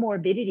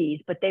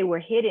comorbidities, but they were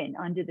hidden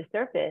under the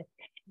surface,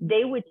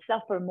 they would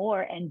suffer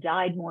more and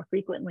died more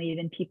frequently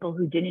than people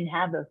who didn't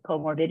have those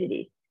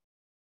comorbidities.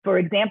 For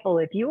example,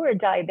 if you were a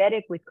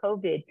diabetic with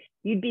COVID,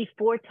 you'd be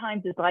 4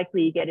 times as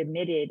likely to get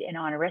admitted and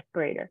on a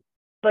respirator.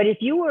 But if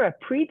you were a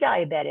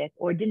pre-diabetic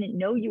or didn't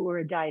know you were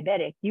a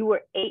diabetic, you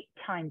were 8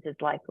 times as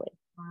likely.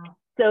 Wow.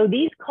 So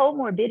these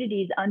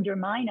comorbidities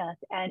undermine us.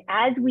 And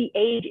as we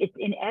age, it's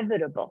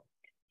inevitable.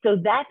 So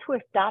that's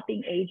where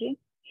stopping aging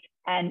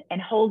and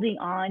holding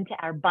on to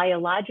our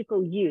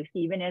biological youth,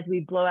 even as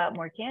we blow out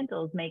more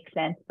candles, makes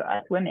sense for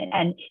us women.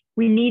 And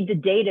we need the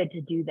data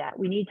to do that.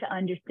 We need to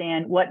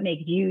understand what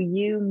makes you,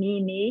 you,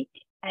 me,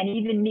 and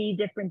even me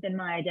different than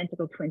my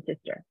identical twin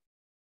sister.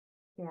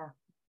 Yeah,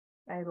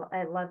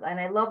 I love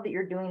that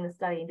you're doing the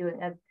study and doing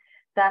that.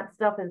 That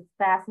stuff is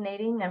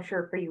fascinating, I'm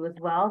sure, for you as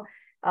well.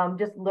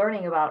 just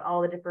learning about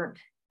all the different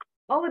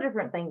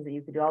things that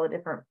you could do, all the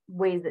different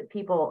ways that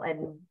people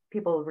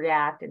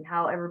react, and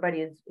how everybody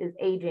is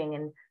aging,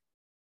 and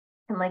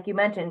like you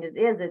mentioned,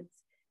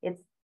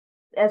 it's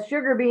as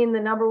sugar being the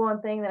number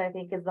one thing that I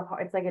think is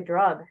it's like a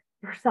drug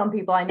for some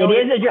people. I know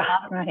it is a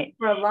drug, right?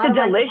 For a lot it's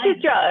of a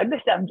delicious drug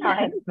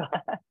sometimes,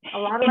 but a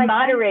lot of in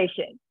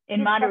moderation.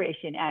 In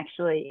moderation,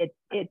 actually,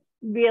 it's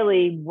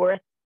really worth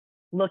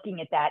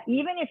looking at that.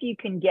 Even if you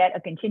can get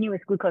a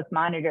continuous glucose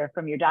monitor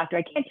from your doctor,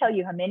 I can't tell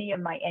you how many of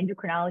my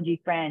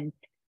endocrinology friends,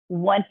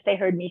 once they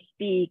heard me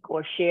speak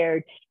or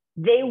shared,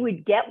 they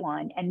would get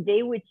one and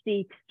they would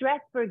see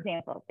stress, for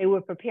example. They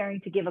were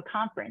preparing to give a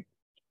conference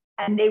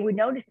and they would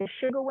notice the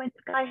sugar went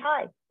sky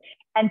high.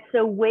 And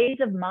so ways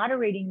of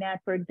moderating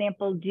that, for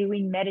example,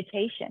 doing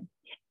meditation,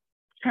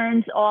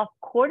 turns off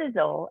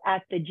cortisol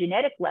at the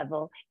genetic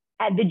level,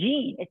 at the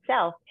gene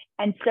itself.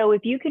 And so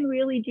if you can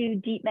really do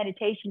deep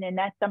meditation, and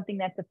that's something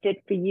that's a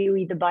fit for you,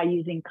 either by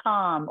using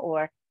Calm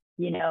or,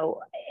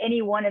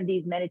 any one of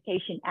these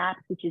meditation apps,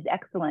 which is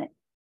excellent,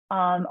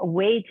 a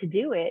way to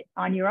do it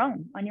on your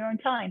own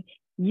time,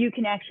 you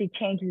can actually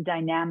change the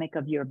dynamic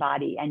of your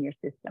body and your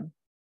system.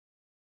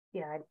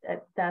 Yeah,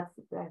 that's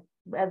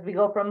as we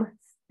go from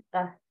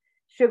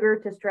sugar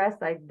to stress,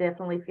 I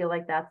definitely feel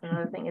like that's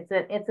another thing.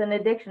 It's an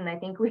addiction. I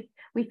think we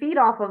feed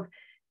off of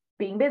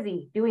being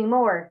busy, doing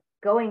more,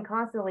 going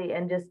constantly,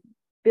 and just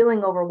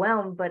feeling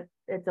overwhelmed, but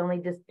it's only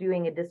just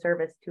doing a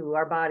disservice to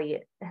our body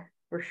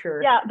for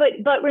sure. Yeah,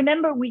 but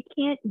remember, we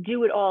can't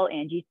do it all,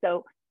 Angie.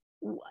 So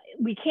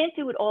we can't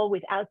do it all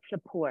without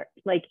support.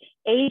 Like,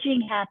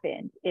 aging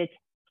happens. It's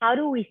how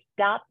do we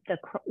stop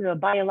the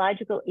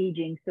biological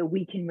aging so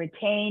we can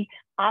retain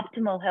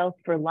optimal health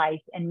for life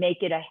and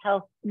make it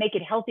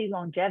healthy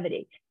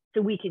longevity,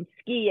 so we can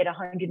ski at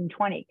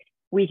 120.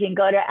 We can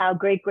go to our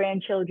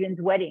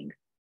great-grandchildren's weddings.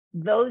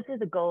 Those are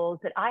the goals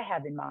that I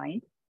have in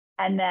mind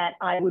and that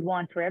I would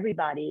want for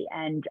everybody.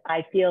 And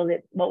I feel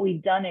that what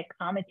we've done at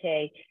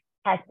Comite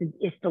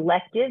is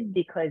selective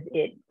because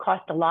it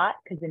costs a lot,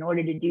 because in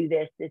order to do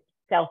this, it's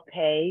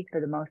self-pay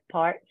for the most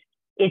part.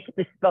 It's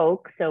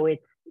bespoke, so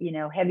it's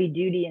heavy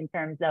duty in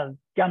terms of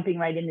jumping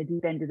right in the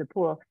deep end of the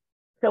pool.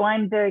 So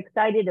I'm very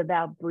excited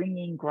about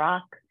bringing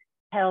Grok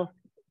Health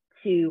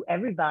to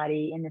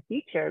everybody in the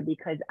future,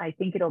 because I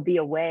think it'll be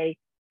a way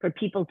for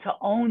people to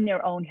own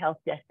their own health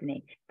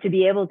destiny, to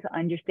be able to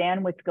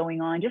understand what's going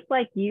on. Just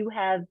like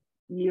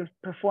you're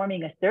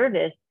performing a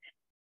service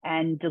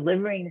and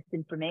delivering this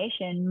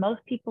information,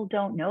 most people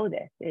don't know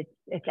this.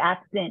 It's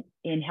absent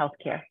in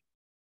healthcare.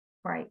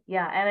 Right.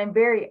 Yeah. And I'm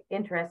very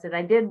interested.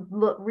 I did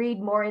read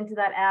more into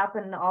that app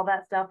and all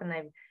that stuff. And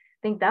I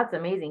think that's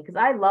amazing,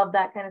 because I love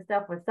that kind of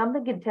stuff. When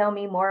something can tell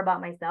me more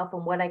about myself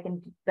and what I can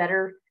do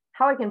better,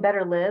 how I can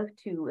better live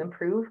to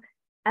improve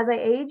as I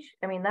age.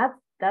 I mean,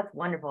 that's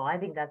wonderful. I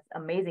think that's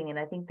amazing. And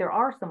I think there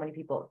are so many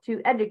people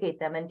to educate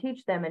them and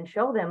teach them and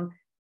show them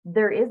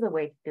there is a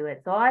way to do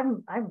it. So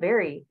I'm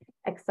very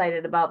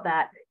excited about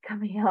that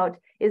coming out.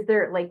 Is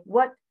there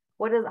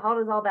how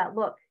does all that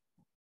look?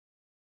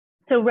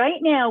 So right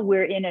now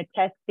we're in a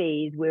test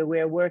phase where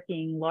we're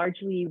working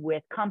largely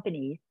with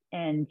companies,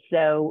 and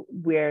so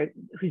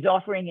who's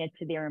offering it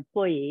to their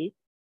employees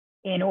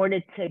in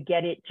order to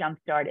get it jump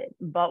started.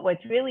 But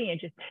what's really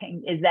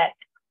interesting is that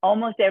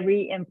almost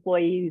every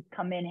employee who's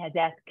come in has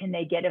asked, can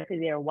they get it for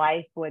their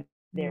wife or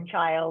their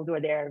child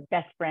or their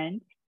best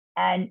friend?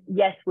 And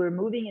yes, we're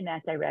moving in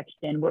that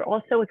direction. We're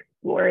also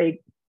exploring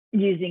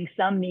using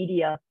some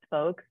media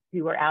folks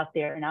who are out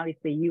there, and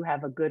obviously you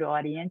have a good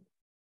audience,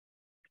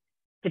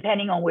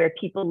 depending on where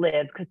people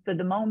live, because for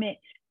the moment,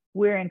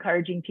 we're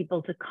encouraging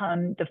people to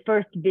come. The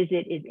first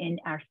visit is in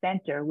our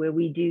center where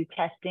we do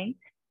testing.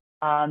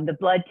 The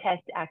blood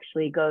test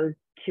actually goes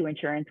to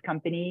insurance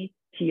companies,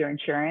 to your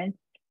insurance.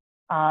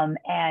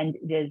 And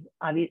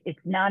it's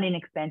not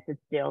inexpensive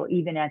still,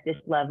 even at this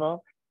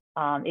level.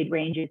 It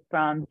ranges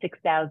from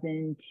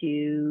 $6,000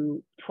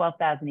 to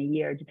 $12,000 a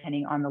year,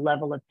 depending on the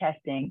level of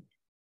testing.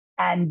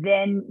 And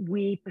then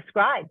we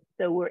prescribe.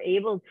 So we're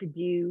able to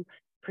do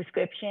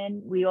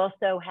prescription. We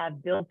also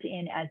have built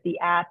in, as the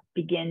app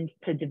begins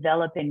to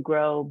develop and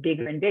grow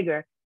bigger and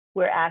bigger,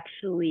 we're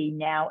actually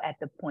now at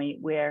the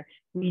point where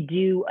we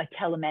do a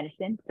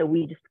telemedicine. So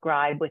we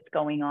describe what's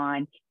going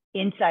on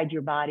inside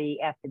your body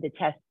after the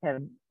tests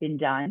have been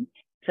done.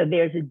 So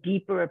there's a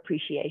deeper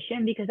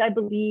appreciation, because I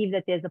believe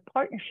that there's a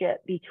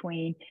partnership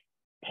between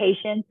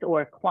patients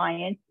or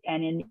clients,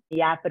 and in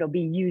the app, it'll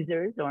be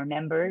users or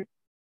members,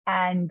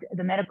 and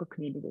the medical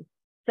community.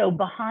 So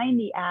behind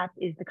the app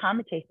is the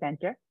Comite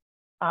Center,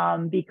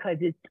 because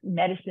it's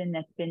medicine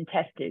that's been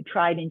tested,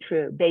 tried and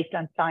true, based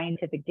on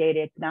scientific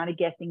data. It's not a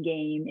guessing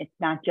game. It's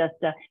not just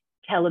a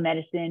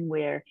telemedicine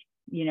where,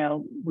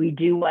 we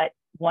do what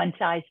one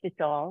size fits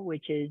all,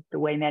 which is the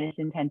way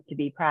medicine tends to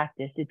be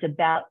practiced. It's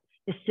about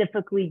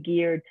specifically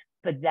geared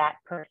for that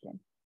person.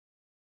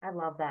 I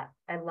love that.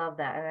 And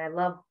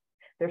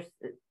it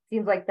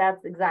seems like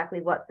that's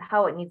exactly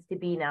how it needs to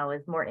be now,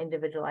 is more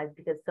individualized,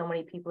 because so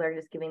many people are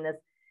just giving this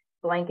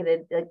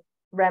blanketed,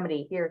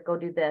 remedy. Here, go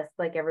do this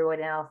like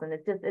everyone else. And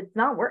it's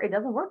not work. It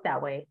doesn't work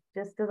that way.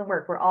 It just doesn't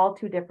work. We're all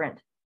too different.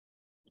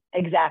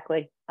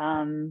 Exactly.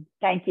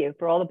 Thank you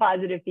for all the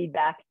positive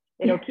feedback.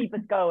 It'll keep us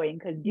going,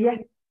 because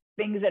doing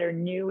things that are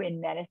new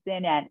in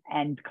medicine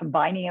and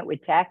combining it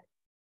with tech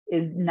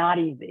is not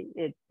easy.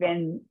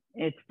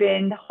 It's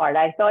been hard.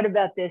 I thought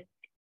about this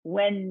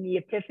when the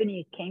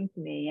epiphanies came to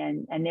me,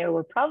 and there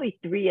were probably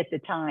 3 at the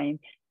time,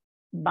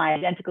 my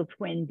identical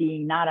twin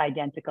being not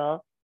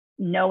identical,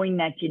 knowing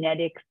that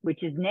genetics,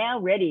 which is now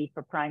ready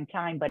for prime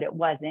time, but it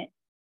wasn't,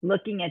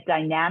 looking at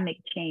dynamic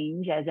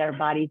change as our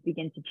bodies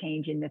begin to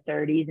change in the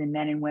 30s in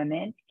men and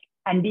women,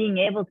 and being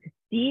able to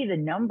see the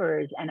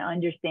numbers and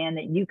understand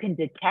that you can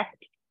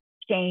detect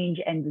change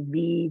and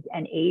disease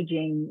and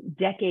aging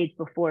decades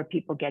before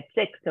people get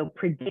sick. So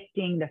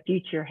predicting the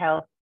future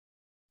health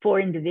for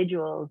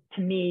individuals,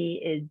 to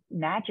me, is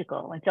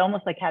magical. It's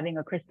almost like having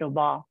a crystal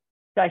ball.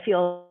 So I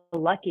feel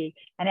lucky.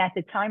 And at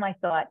the time I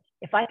thought,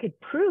 if I could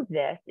prove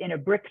this in a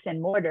bricks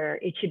and mortar,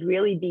 it should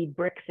really be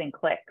bricks and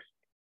clicks.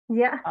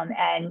 Yeah.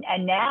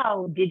 And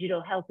now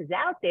digital health is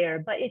out there,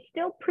 but it's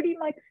still pretty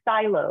much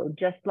siloed,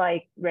 just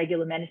like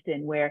regular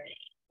medicine, where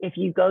if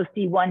you go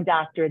see one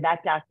doctor,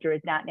 that doctor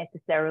is not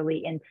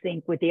necessarily in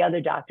sync with the other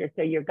doctor.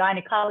 So your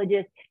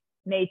gynecologist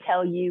may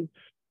tell you,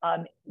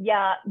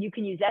 yeah, you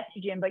can use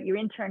estrogen, but your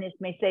internist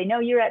may say, no,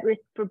 you're at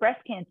risk for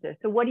breast cancer.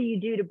 So what do you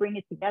do to bring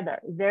it together?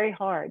 It's very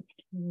hard.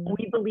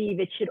 We believe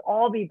it should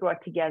all be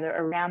brought together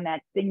around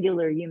that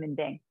singular human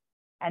being.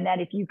 And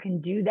that if you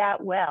can do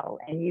that well,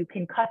 and you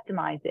can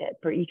customize it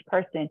for each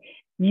person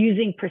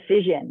using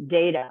precision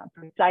data,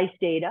 precise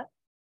data,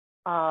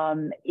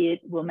 it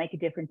will make a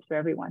difference for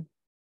everyone.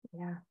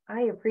 Yeah,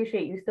 I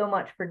appreciate you so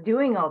much for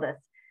doing all this.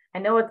 I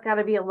know it's got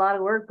to be a lot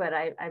of work, but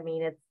I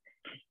mean,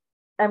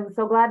 I'm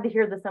so glad to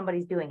hear that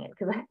somebody's doing it,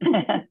 because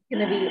it's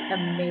going to be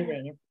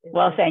amazing.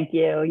 Well, thank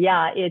you.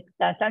 Yeah, it's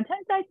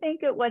sometimes I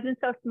think it wasn't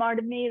so smart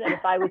of me, that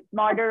if I was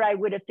smarter, I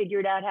would have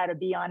figured out how to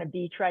be on a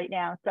beach right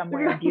now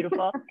somewhere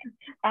beautiful.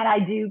 And I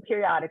do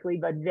periodically,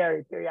 but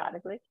very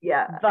periodically.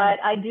 Yeah. But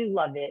I do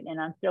love it, and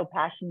I'm so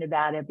passionate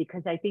about it,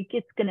 because I think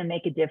it's going to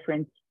make a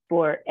difference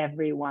for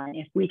everyone.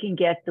 If we can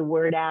get the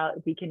word out,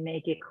 if we can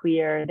make it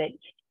clear that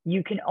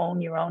you can own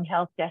your own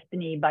health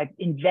destiny by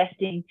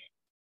investing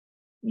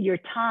your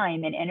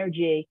time and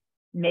energy,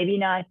 maybe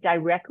not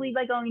directly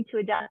by going to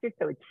a doctor,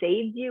 so it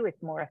saves you,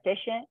 it's more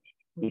efficient.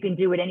 You can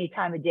do it any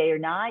time of day or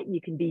night.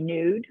 You can be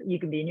nude, you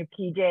can be in your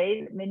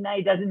PJs at midnight,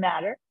 it doesn't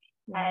matter.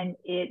 And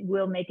it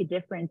will make a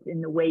difference in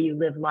the way you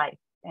live life,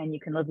 and you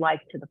can live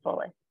life to the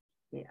fullest.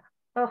 Yeah.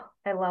 Oh,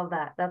 I love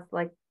that. That's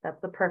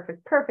the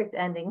perfect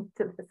ending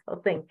to this whole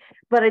thing.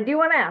 But I do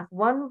want to ask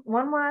one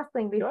last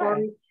thing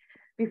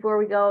before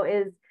we go,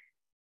 is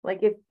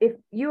like, if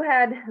you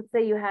had, let's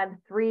say you had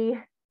 3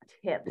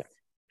 tips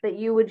that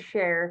you would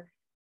share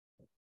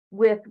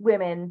with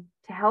women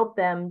to help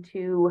them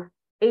to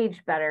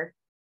age better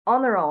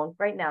on their own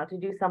right now, to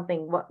do something,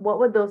 what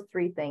would those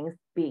 3 things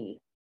be?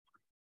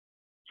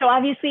 So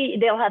obviously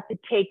they'll have to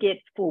take it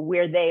for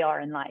where they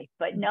are in life.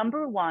 But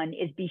number 1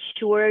 is, be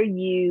sure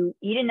you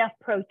eat enough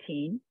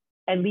protein,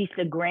 at least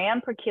 1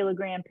 gram per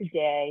kilogram per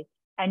day,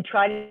 and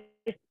try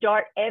to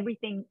start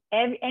everything,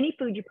 any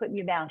food you put in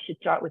your mouth should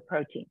start with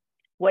protein.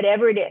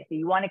 Whatever it is. If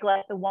you want a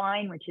glass of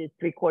wine, which is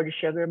 3/4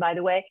 sugar, by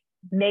the way,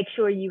 make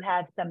sure you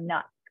have some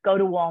nuts. Go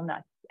to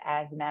walnuts,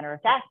 as a matter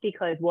of fact,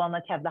 because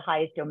walnuts have the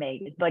highest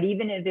omegas. But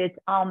even if it's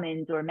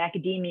almonds or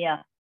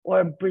macadamia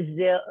or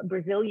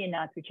Brazilian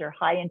nuts, which are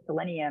high in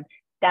selenium,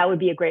 that would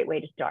be a great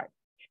way to start.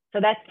 So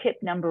that's tip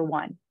number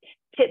 1.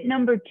 Tip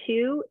number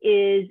 2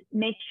 is,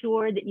 make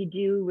sure that you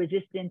do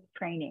resistance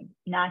training,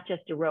 not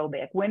just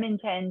aerobic. Women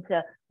tend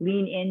to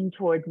lean in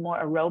towards more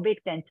aerobic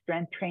than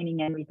strength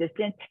training and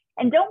resistance.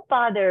 And don't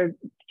bother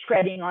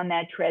treading on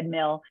that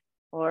treadmill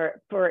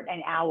or for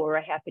an hour or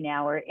half an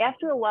hour.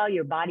 After a while,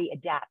 your body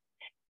adapts.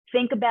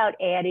 Think about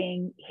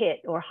adding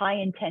HIIT, or high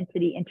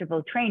intensity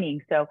interval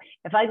training. So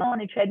if I go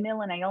on a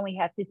treadmill and I only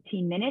have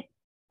 15 minutes,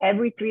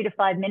 every 3 to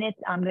 5 minutes,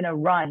 I'm going to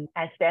run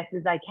as fast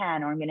as I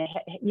can, or I'm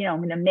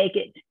going to make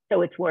it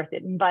so it's worth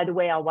it. And by the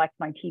way, I'll watch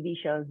my TV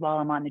shows while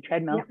I'm on the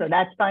treadmill. Yep. So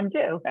that's fun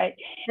too, right?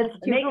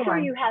 Make sure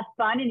you have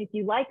fun. And if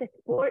you like a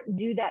sport,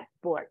 do that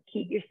sport.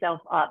 Keep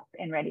yourself up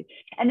and ready.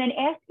 And then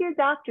ask your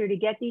doctor to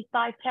get these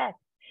 5 tests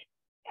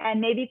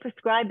and maybe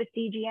prescribe a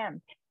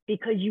CGM,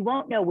 because you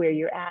won't know where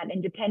you're at.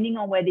 And depending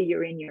on whether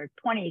you're in your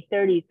 20s,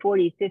 30s,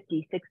 40s,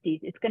 50s, 60s,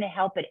 it's going to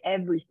help at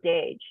every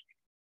stage.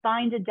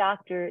 Find a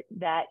doctor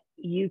that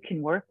you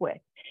can work with.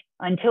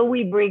 Until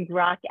we bring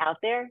rock out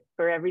there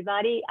for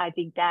everybody, I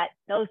think that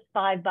those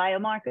 5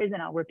 biomarkers, and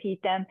I'll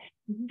repeat them: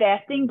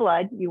 fasting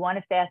blood, you want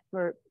to fast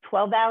for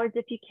 12 hours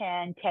if you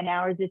can. 10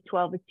 hours if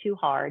 12 is too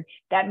hard.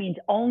 That means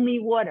only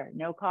water,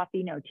 no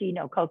coffee, no tea,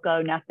 no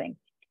cocoa, nothing.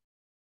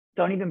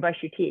 Don't even brush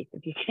your teeth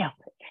if you can help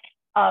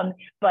it.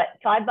 But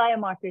 5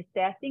 biomarkers: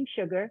 fasting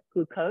sugar,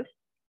 glucose,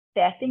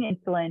 fasting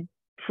insulin,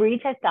 free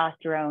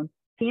testosterone,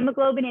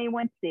 hemoglobin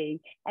A1C,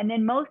 and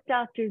then most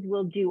doctors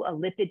will do a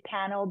lipid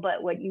panel,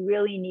 but what you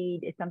really need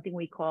is something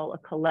we call a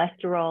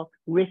cholesterol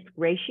risk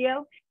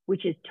ratio.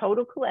 which is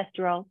total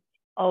cholesterol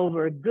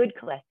over good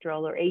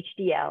cholesterol or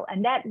HDL.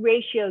 And that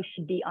ratio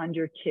should be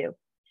under 2.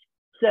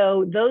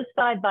 So those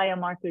 5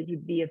 biomarkers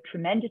would be of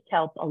tremendous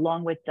help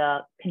along with the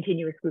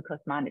continuous glucose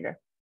monitor.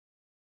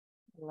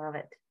 I love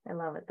it. I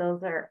love it.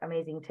 Those are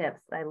amazing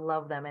tips. I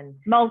love them. And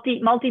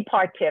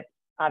multi-part tips,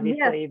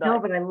 obviously. Yes,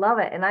 but I love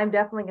it. And I'm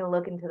definitely going to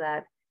look into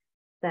that.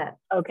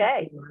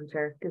 Okay.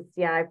 Because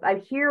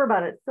I hear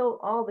about it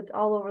all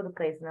over the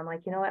place. And I'm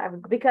like, you know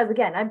what? Because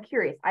again, I'm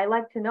curious. I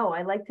like to know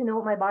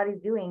what my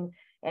body's doing.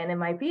 And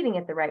am I feeding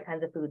it the right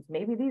kinds of foods?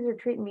 Maybe these are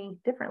treating me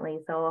differently.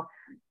 So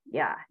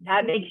yeah.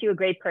 That makes you a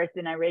great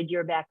person. I read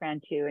your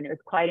background too, and it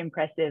was quite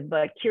impressive.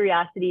 But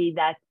curiosity,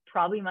 that's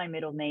probably my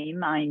middle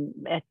name.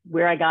 That's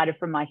where I got it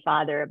from my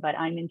father, but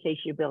I'm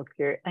insatiably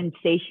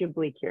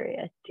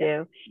curious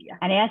too. Yeah.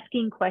 And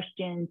asking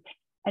questions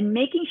and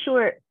making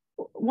sure.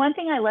 One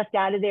thing I left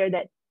out of there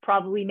that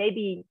probably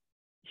maybe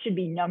should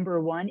be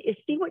number 1 is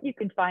see what you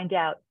can find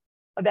out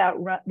about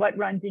what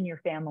runs in your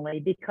family,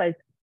 because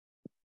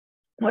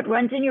what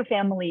runs in your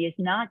family is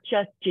not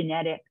just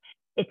genetic,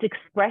 it's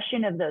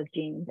expression of those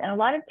genes. And a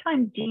lot of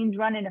times genes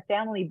run in a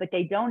family, but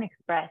they don't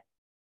express.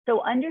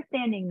 So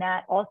understanding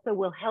that also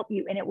will help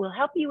you, and it will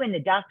help you in the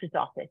doctor's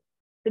office.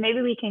 So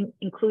maybe we can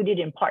include it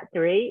in part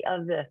 3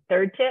 of the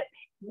 3rd tip,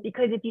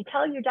 because if you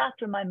tell your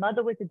doctor, my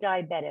mother was a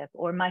diabetic,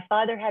 or my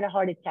father had a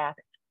heart attack,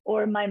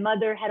 or my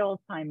mother had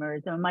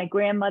Alzheimer's, or my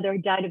grandmother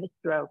died of a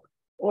stroke,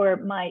 or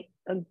my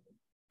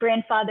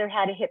grandfather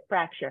had a hip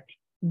fracture,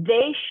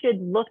 they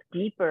should look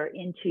deeper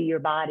into your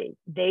body.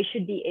 They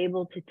should be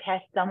able to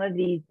test some of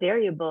these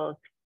variables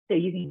so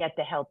you can get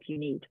the help you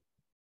need.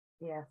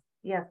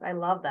 Yes, I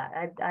love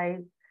that.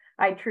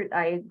 I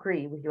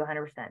agree with you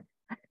 100%.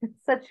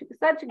 such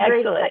a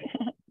great. Excellent.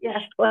 Yes.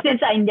 Well,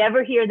 since I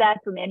never hear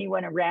that from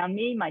anyone around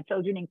me, my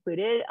children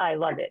included, I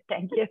love it.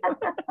 Thank you.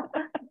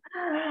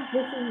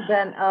 This has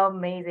been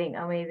amazing.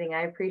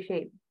 I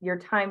appreciate your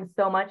time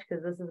so much,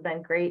 because this has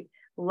been great.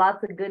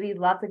 Lots of goodies,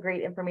 lots of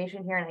great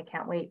information here, and I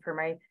can't wait for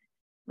my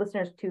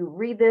listeners to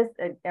read this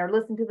or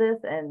listen to this,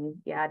 and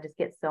just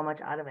get so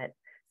much out of it.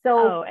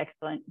 So,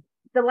 excellent.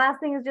 The last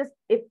thing is just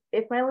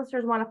if my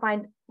listeners want to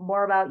find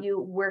more about you,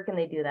 where can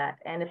they do that?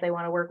 And if they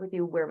want to work with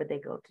you, where would they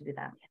go to do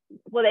that?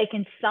 Well, they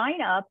can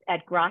sign up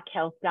at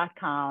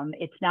grokhhealth.com.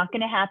 It's not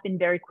going to happen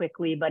very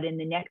quickly, but in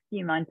the next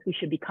few months, we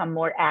should become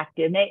more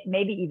active,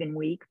 maybe even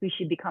weeks. We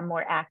should become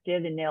more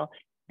active, and there'll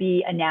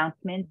be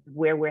announcements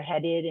where we're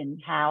headed and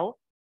how.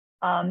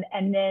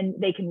 And then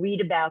they can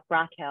read about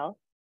Grok Health.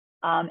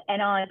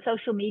 And on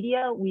social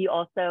media, we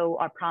also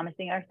are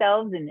promising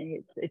ourselves,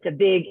 and it's a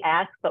big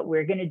ask, but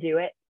we're going to do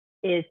it,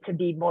 is to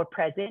be more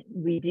present.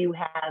 We do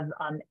have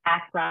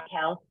at Grok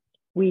Health.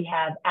 We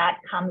have at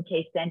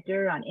Comite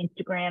Center on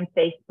Instagram,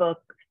 Facebook,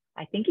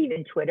 I think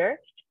even Twitter,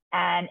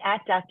 and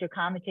at Dr.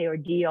 Comite or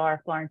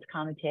Dr. Florence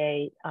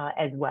Comite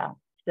as well.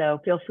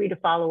 So feel free to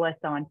follow us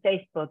on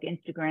Facebook,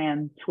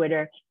 Instagram,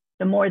 Twitter.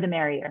 The more, the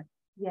merrier.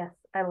 Yes,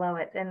 I love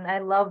it. And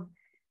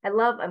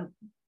I'm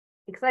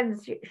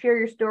excited to share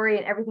your story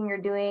and everything you're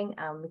doing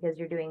because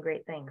you're doing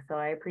great things. So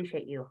I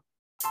appreciate you.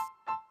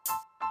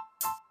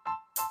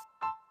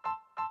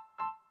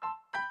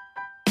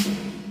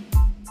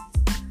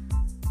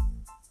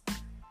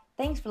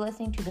 Thanks for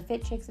listening to the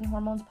Fit Chicks and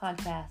Hormones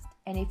podcast.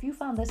 And if you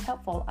found this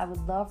helpful, I would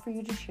love for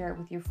you to share it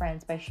with your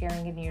friends by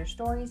sharing it in your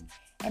stories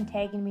and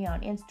tagging me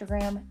on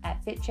Instagram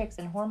at Fit Chicks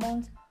and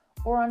Hormones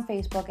or on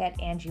Facebook at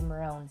Angie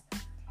Marone.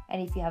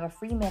 And if you have a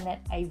free minute,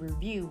 a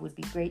review would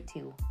be great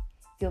too.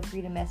 Feel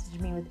free to message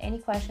me with any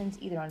questions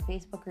either on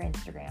Facebook or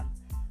Instagram.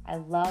 I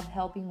love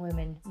helping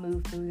women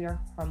move through their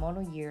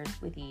hormonal years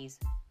with ease.